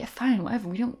like, yeah, fine, whatever.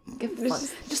 We don't give a fuck.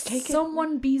 Just take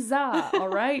someone be Tsar, all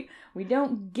right? We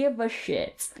don't give a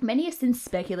shit. Many have since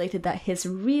speculated that his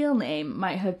real name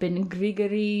might have been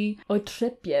Grigory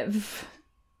Otrepyev.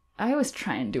 I always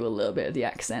try and do a little bit of the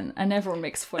accent, and everyone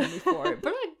makes fun of me for it.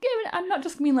 But I'm not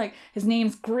just mean like his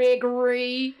name's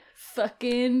Gregory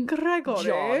fucking Gregory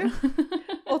John.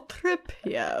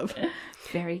 Otrepyev.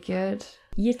 Very good.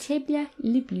 Je тебя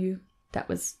люблю. That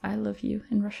was I love you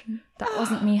in Russian. That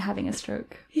wasn't me having a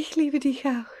stroke. Ich liebe dich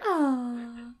auch.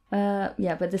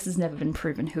 Yeah, but this has never been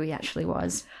proven who he actually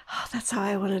was. Oh, that's how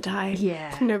I want to die.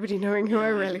 Yeah. Nobody knowing who I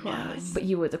really was. But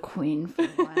you were the queen for a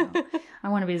while. I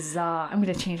want to be Tsar. I'm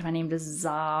going to change my name to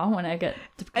Tsar when I get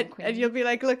to become queen. And you'll be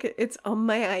like, look, it's on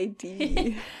my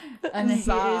ID. And here's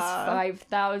Tsar.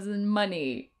 5,000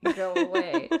 money. Go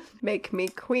away. Make me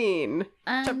queen.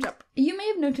 Chop chop. You may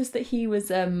have noticed that he was,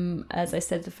 as I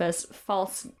said, the first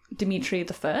false Dmitri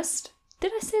the First.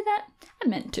 Did I say that? I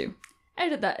meant to.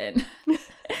 Edit that in.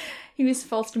 He was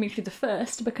false Dmitri the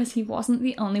First because he wasn't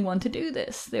the only one to do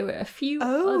this. There were a few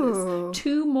others.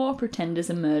 2 more pretenders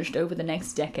emerged over the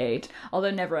next decade,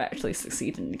 although never actually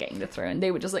succeeded in getting the throne.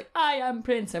 They were just like, I am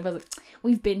prince. And I was like,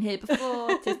 we've been here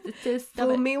before.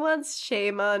 Fool me once,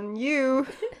 shame on you.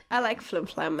 I like Flim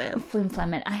Flam Man. Flim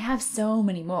Flam Man. I have so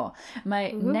many more.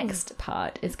 My next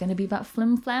part is going to be about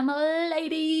Flim Flam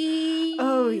ladies.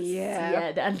 Oh, yeah.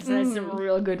 Yeah, there's some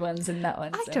real good ones in that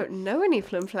one. I don't know any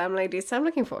Flim Flam ladies, so I'm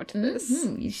looking forward to this.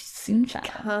 You should soon chat.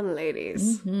 Con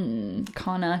ladies.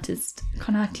 Con artists.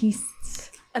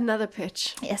 Another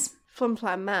pitch. Yes. Flim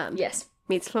Flam Man Yes.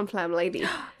 meets Flim Flam lady.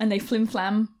 And they flim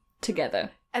flam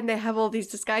together. And they have all these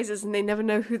disguises and they never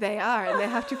know who they are. And they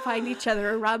have to find each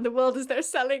other around the world as they're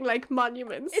selling, like,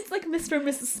 monuments. It's like Mr. and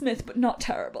Mrs. Smith, but not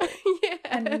terrible.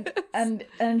 Yeah. And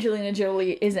Angelina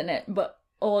Jolie is in it, but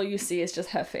all you see is just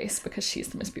her face because she's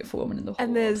the most beautiful woman in the whole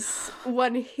And world. there's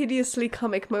one hideously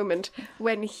comic moment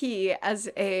when he, as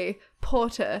a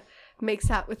porter, makes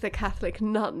out with a Catholic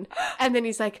nun. And then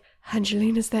he's like,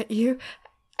 Angelina, is that you?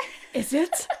 Is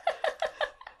it?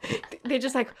 They're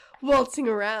just like waltzing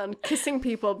around, kissing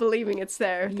people, believing it's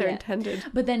their intended.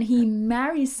 But then he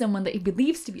marries someone that he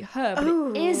believes to be her, but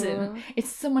it isn't. It's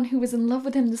someone who was in love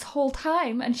with him this whole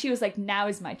time, and she was like, now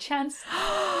is my chance.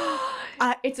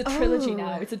 It's a trilogy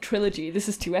now. It's a trilogy. This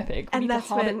is too epic. We And need that's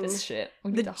to hobbit when this shit.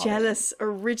 We need The to hobbit. jealous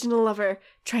original lover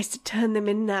tries to turn them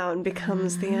in now and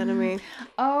becomes the enemy.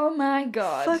 Oh my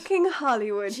god. Fucking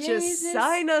Hollywood, just Jesus.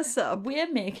 sign us up.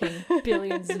 We're making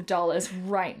billions of dollars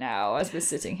right now as we're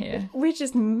sitting here. We're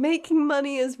just making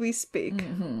money as we speak.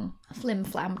 Flim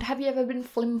flammed. Have you ever been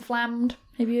flim flammed?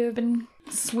 Have you ever been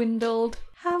swindled?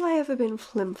 Have I ever been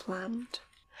flim-flammed?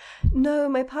 No,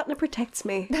 my partner protects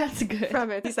me That's good. from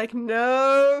it. He's like,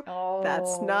 no, Oh.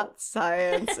 that's not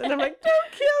science. And I'm like,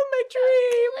 don't kill my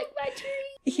dream. like my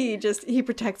dream. He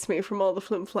protects me from all the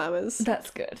flim-flammers.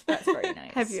 That's good. That's very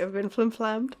nice. Have you ever been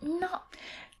flim-flammed?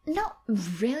 Not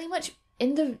really much.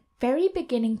 In the very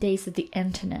beginning days of the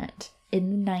internet, in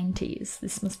the 90s,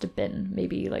 this must have been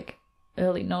maybe like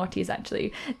early noughties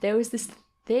actually, there was this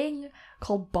thing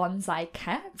called Bonsai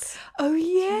Cats. Oh,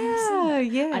 yeah,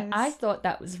 yes. And I thought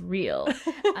that was real.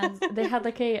 And they had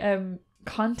like a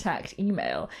contact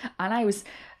email, and I was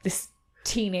this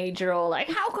teenager all like,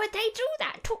 how could they do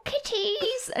that to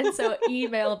kitties? And so I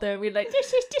emailed them, we like,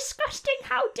 this is disgusting,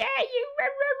 how dare you?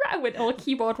 I went all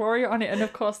keyboard warrior on it, and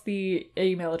of course the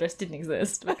email address didn't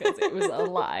exist because it was a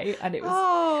lie, and it was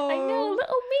I know,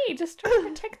 little me just trying to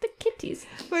protect the kitties.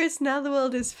 Whereas now the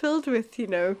world is filled with,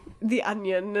 the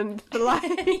onion and the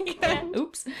like. Yeah.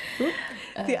 Oops.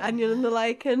 The onion and the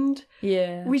like, and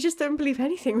Yeah. we just don't believe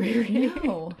anything we read.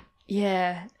 No.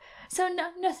 Yeah. So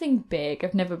nothing big.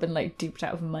 I've never been like duped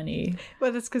out of money.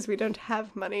 Well, that's because we don't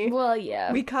have money. Well,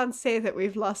 yeah. We can't say that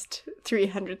we've lost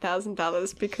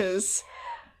 $300,000 because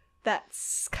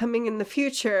that's coming in the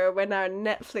future when our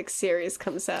Netflix series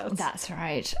comes out. That's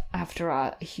right. After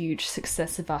our huge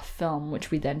success of our film,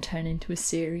 which we then turn into a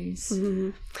series.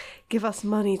 Give us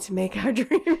money to make our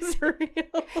dreams real.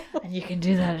 And you can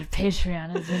do that at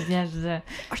Patreon.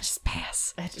 Or just pay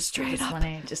us. Just straight give us up.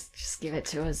 money. Just give it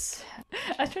to us.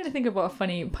 I was trying to think of what a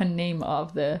funny pun name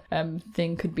of the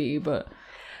thing could be, but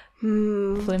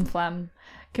Flim Flam.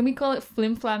 Can we call it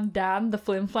Flim Flam Dan, the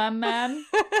Flim Flam Man?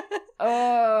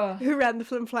 Oh. Who ran the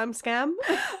Flim Flam scam?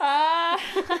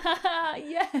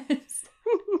 Yes.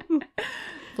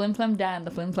 Flim Flam Dan,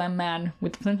 the Flim Flam Man,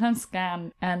 with the Flim Flam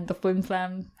Scan and the Flim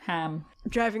Flam Ham.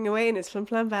 Driving away in his Flim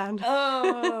Flam van.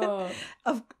 Oh.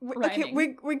 Okay,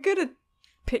 Rhyming. we're good at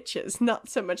pitches, not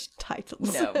so much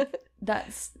titles. No.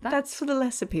 That's That's for the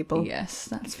lesser people. yes,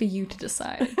 that's for you to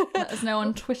decide. Let us know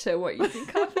on Twitter what you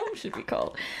think our film should be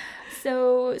called.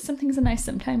 So, some things are nice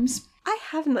sometimes. I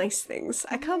have nice things.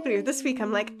 I can't believe this week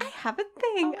I'm like, I have a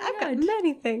thing. I've got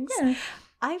many things. Yeah.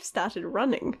 I've started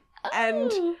running.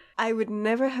 And Oh. I would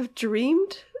never have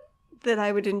dreamed that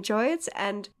I would enjoy it.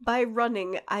 And by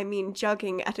running, I mean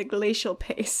jogging at a glacial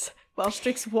pace while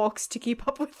Strix walks to keep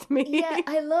up with me. Yeah,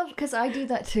 I love, because I do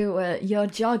that too. You're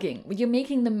jogging. You're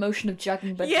making the motion of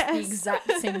jogging, but Yes. it's the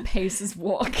exact same pace as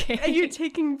walking. And you're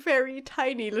taking very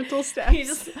tiny little steps. You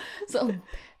just sort of,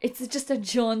 it's just a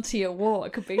jauntier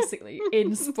walk, basically,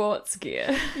 in sports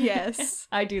gear. Yes.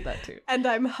 I do that too. And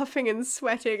I'm huffing and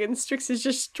sweating, and Strix is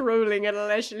just strolling at a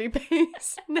leisurely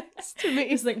pace next to me.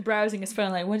 He's like browsing his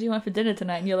phone, like, what do you want for dinner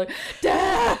tonight? And you're like,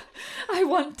 death! I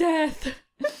want death!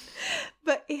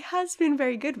 But it has been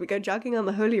very good. We go jogging on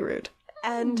the Holy Road.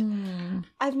 And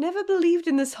I've never believed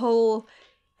in this whole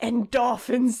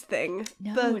endorphins thing.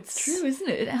 No, but it's true, isn't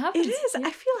it? It happens. It is. I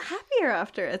feel happier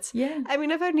after it. Yeah. I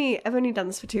mean, I've only done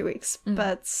this for 2 weeks,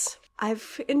 but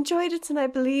I've enjoyed it, and I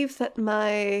believe that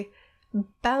my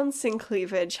bouncing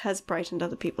cleavage has brightened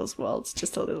other people's worlds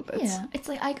just a little bit. Yeah, it's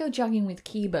like I go jogging with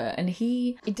Kiba, and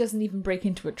it doesn't even break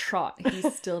into a trot.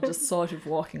 He's still just sort of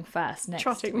walking fast next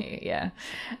Trotting. to me. Yeah,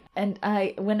 and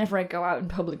whenever I go out in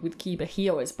public with Kiba, he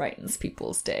always brightens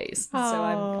people's days. So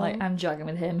I'm jogging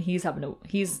with him. He's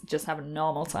just having a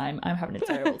normal time. I'm having a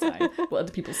terrible time. But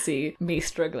other people see me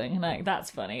struggling, and like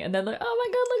that's funny. And they're like, "Oh my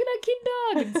god, look at that cute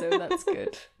dog!" And so that's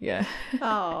good. Yeah,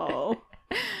 Oh,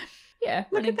 yeah.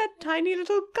 look at that tiny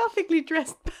little gothically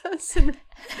dressed person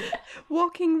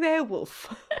walking their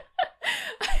wolf.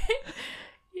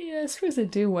 Yeah, I suppose I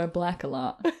do wear black a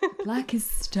lot. Black is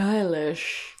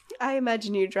stylish. I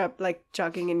imagine you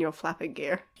jogging in your flapping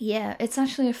gear. Yeah, it's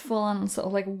actually a full-on sort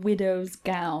of like widow's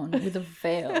gown with a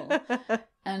veil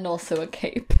and also a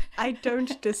cape. I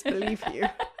don't disbelieve you.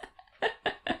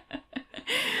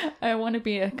 I want to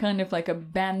be a kind of like a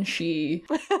banshee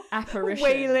apparition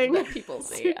Wailing. that people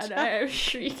see, and I am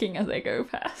shrieking as I go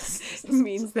past. It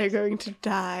means they're going to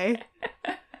die.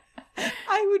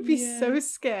 I would be so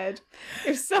scared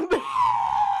if somebody...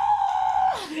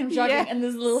 I'm jogging, and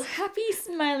there's a little happy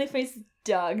smiley face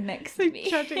dog next to me.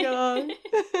 trotting along.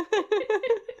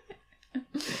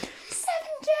 7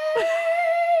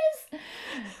 days!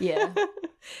 Yeah.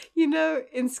 You know,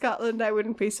 in Scotland, I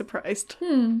wouldn't be surprised.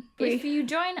 If you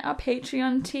join our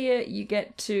Patreon tier, you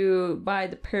get to buy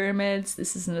the pyramids.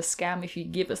 This isn't a scam. If you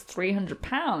give us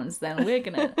 £300, then we're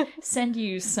gonna send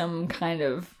you some kind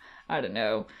of, I don't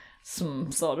know,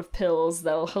 some sort of pills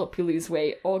that'll help you lose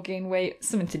weight or gain weight.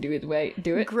 Something to do with weight.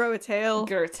 Do it. Grow a tail.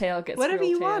 Grow a tail, get Whatever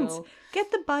you squirrel tail. want.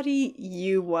 Get the body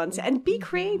you want and be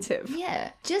creative.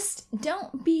 Yeah, just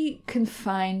don't be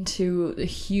confined to the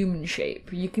human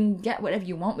shape. You can get whatever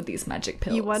you want with these magic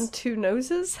pills. You want 2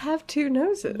 noses? Have 2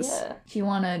 noses. Yeah. If you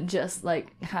want to just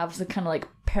like have the kind of like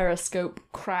periscope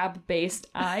crab-based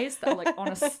eyes that are like on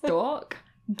a stalk,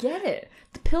 get it.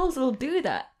 The pills will do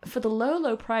that for the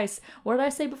low price. What did I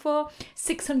say before?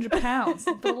 £600.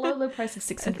 For the low price of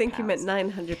 £600. I think you meant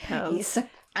 £900. Yes,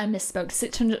 I misspoke.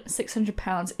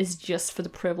 £600 is just for the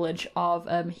privilege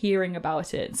of hearing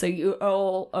about it. So you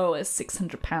all owe us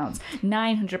 £600.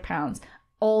 £900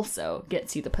 also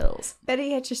gets you the pills. Better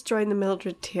yet, just join the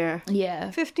Mildred tier. Yeah.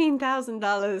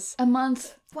 $15,000. A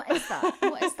month. What is that?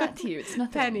 What is that to you? It's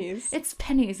nothing. Pennies. It's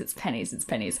pennies. It's pennies. It's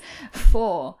pennies.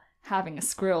 For having a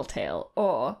squirrel tail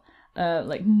or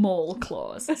like mole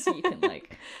claws, so you can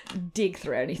like dig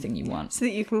through anything you want. So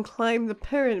that you can climb the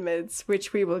pyramids,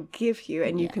 which we will give you,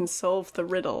 and you can solve the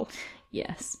riddle.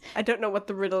 Yes. I don't know what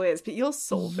the riddle is, but you'll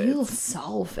solve You'll it.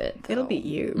 solve it. It'll though. be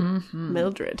you,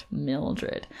 Mildred.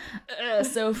 Mildred.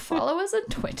 So follow us on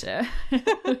Twitter,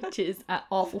 which is at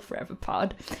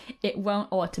AwfulForeverPod. It won't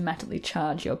automatically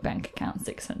charge your bank account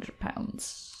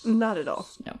 £600. Not at all.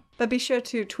 No. But be sure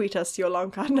to tweet us your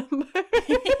long card number.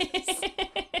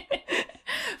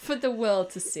 for the world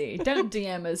to see. Don't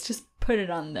DM us, just put it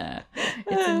on there.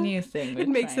 It's a new thing. It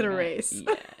makes it a race.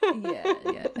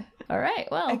 Yeah. All right,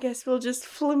 well. I guess we'll just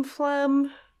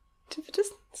flim-flam to the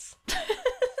distance.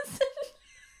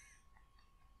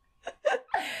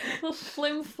 We'll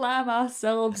flim-flam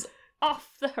ourselves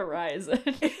off the horizon.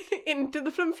 Into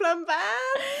the flim-flam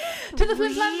van! To the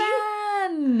flim-flam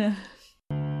van!